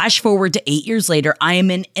 Flash forward to 8 years later, I am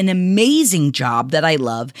in an amazing job that I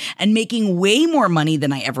love and making way more money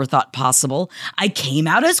than I ever thought possible. I came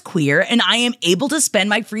out as queer and I am able to spend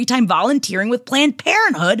my free time volunteering with Planned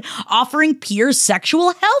Parenthood, offering peer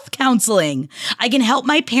sexual health counseling. I can help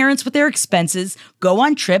my parents with their expenses, go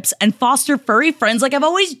on trips, and foster furry friends like I've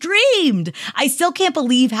always dreamed. I still can't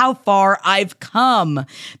believe how far I've come.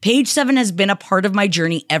 Page 7 has been a part of my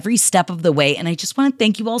journey every step of the way, and I just want to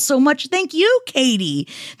thank you all so much. Thank you, Katie.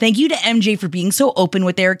 Thank you to MJ for being so open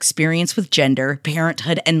with their experience with gender,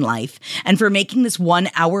 parenthood, and life, and for making this 1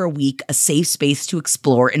 hour a week a safe space to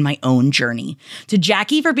explore in my own journey. To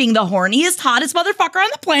Jackie for being the horniest, hottest motherfucker on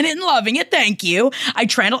the planet and loving it. Thank you. I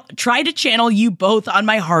try to channel you both on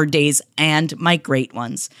my hard days and my great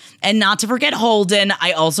ones. And not to forget Holden,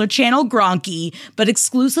 I also channel Gronky, but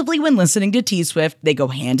exclusively when listening to T-Swift. They go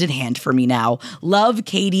hand in hand for me now. Love,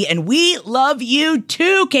 Katie, and we love you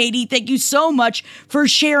too, Katie. Thank you so much for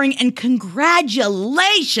sharing, and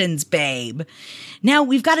congratulations, babe. Now,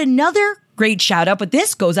 we've got another great shout out, but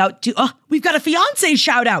this goes out to, we've got a fiance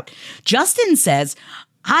shout out. Justin says,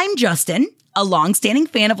 I'm Justin, a longstanding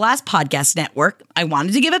fan of Last Podcast Network. I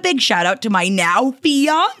wanted to give a big shout out to my now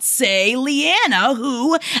fiance, Leanna,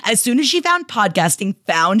 who, as soon as she found podcasting,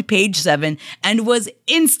 found Page 7 and was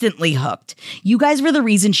instantly hooked. You guys were the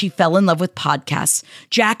reason she fell in love with podcasts.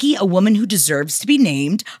 Jackie, a woman who deserves to be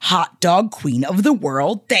named Hot Dog Queen of the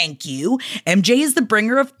World. Thank you. MJ is the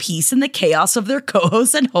bringer of peace in the chaos of their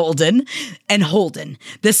co-hosts, and Holden,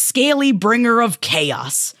 the scaly bringer of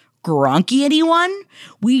chaos. Grunky, anyone?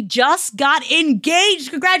 We just got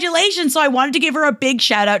engaged. Congratulations. So I wanted to give her a big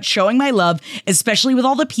shout out, showing my love, especially with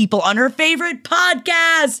all the people on her favorite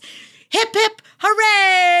podcast. Hip, hip,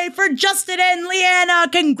 hooray for Justin and Leanna.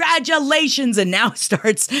 Congratulations. And now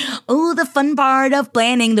starts, the fun part of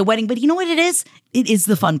planning the wedding. But you know what it is? It is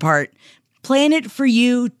the fun part. Plan it for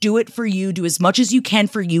you. Do it for you. Do as much as you can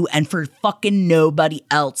for you and for fucking nobody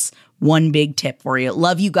else. One big tip for you.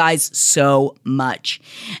 Love you guys so much.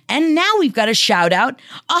 And now we've got a shout out.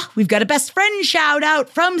 We've got a best friend shout out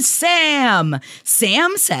from Sam.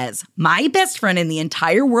 Sam says, my best friend in the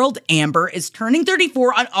entire world, Amber, is turning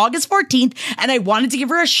 34 on August 14th, and I wanted to give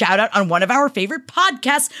her a shout out on one of our favorite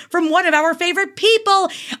podcasts from one of our favorite people.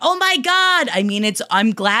 Oh my God. I mean, I'm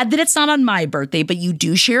glad that it's not on my birthday, but you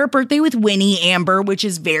do share a birthday with Winnie, Amber, which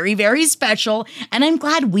is very, very special. And I'm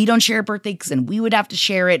glad we don't share a birthday, because then we would have to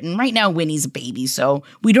share it. And right now, Winnie's a baby, so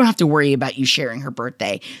we don't have to worry about you sharing her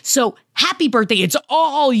birthday. So happy birthday. It's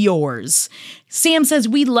all yours. Sam says,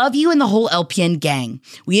 we love you and the whole LPN gang.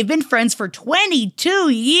 We have been friends for 22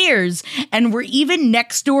 years, and we're even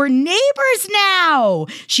next door neighbors now.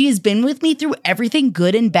 She has been with me through everything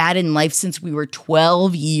good and bad in life since we were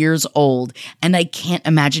 12 years old, and I can't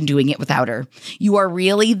imagine doing it without her. You are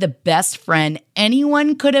really the best friend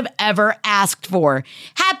anyone could have ever asked for.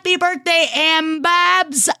 Happy birthday,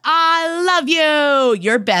 Ambabs. I love you.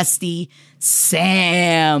 Your bestie,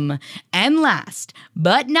 Sam. And last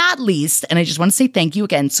but not least, and I just want to say thank you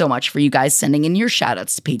again so much for you guys sending in your shout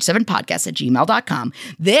outs to page7podcast@gmail.com.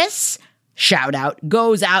 This shout out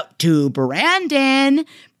goes out to Brandon.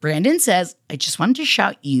 Brandon says, I just wanted to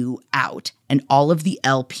shout you out and all of the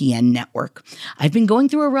LPN network. I've been going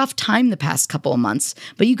through a rough time the past couple of months,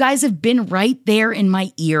 but you guys have been right there in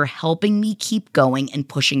my ear, helping me keep going and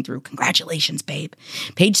pushing through. Congratulations, babe.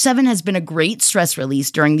 Page 7 has been a great stress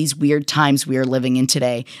release during these weird times we are living in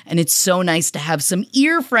today, and it's so nice to have some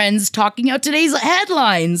ear friends talking out today's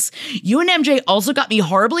headlines. You and MJ also got me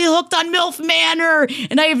horribly hooked on MILF Manor,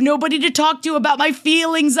 and I have nobody to talk to about my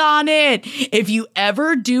feelings on it. If you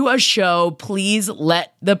ever do a show, please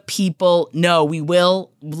let the people know. We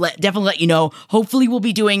will definitely let you know. Hopefully we'll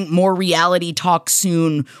be doing more reality talk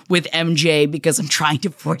soon with MJ, because I'm trying to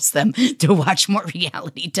force them to watch more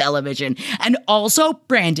reality television. And also,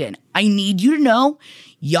 Brandon, I need you to know,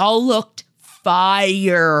 y'all looked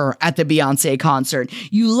fire at the Beyonce concert.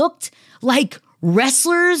 You looked like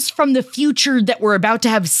wrestlers from the future that were about to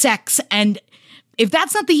have sex, and if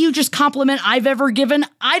that's not the hugest compliment I've ever given,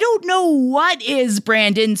 I don't know what is,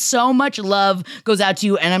 Brandon. So much love goes out to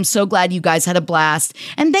you, and I'm so glad you guys had a blast.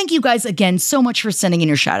 And thank you guys again so much for sending in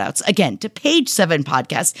your shout-outs. Again, to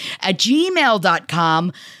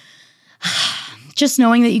page7podcast@gmail.com. Just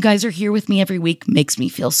knowing that you guys are here with me every week makes me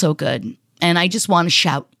feel so good. And I just want to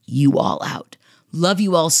shout you all out. Love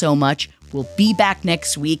you all so much. We'll be back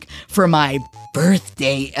next week for my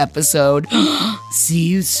birthday episode. See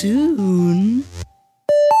you soon.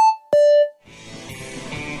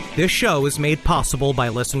 This show is made possible by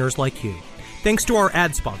listeners like you. Thanks to our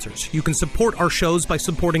ad sponsors, you can support our shows by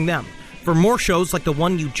supporting them. For more shows like the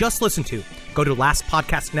one you just listened to, go to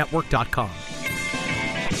lastpodcastnetwork.com.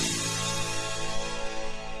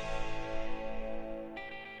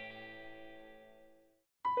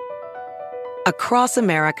 Across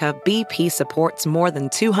America, BP supports more than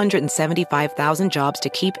 275,000 jobs to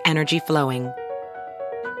keep energy flowing.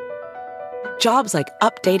 Jobs like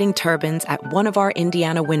updating turbines at one of our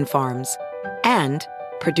Indiana wind farms and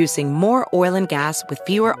producing more oil and gas with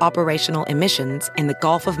fewer operational emissions in the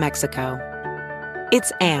Gulf of Mexico.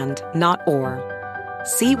 It's and, not or.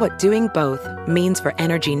 See what doing both means for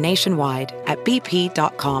energy nationwide at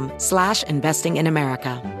bp.com/investing in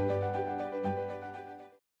America.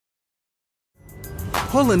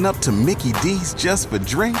 Pulling up to Mickey D's just for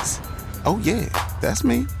drinks? Oh yeah, that's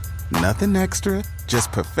me. Nothing extra,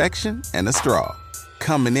 just perfection and a straw.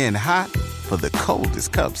 Coming in hot for the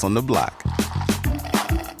coldest cups on the block.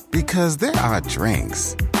 Because there are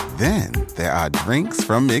drinks. Then there are drinks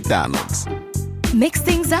from McDonald's. Mix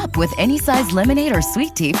things up with any size lemonade or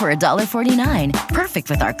sweet tea for $1.49.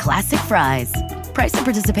 Perfect with our classic fries. Price and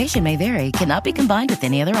participation may vary. Cannot be combined with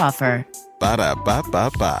any other offer.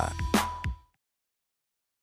 Ba-da-ba-ba-ba.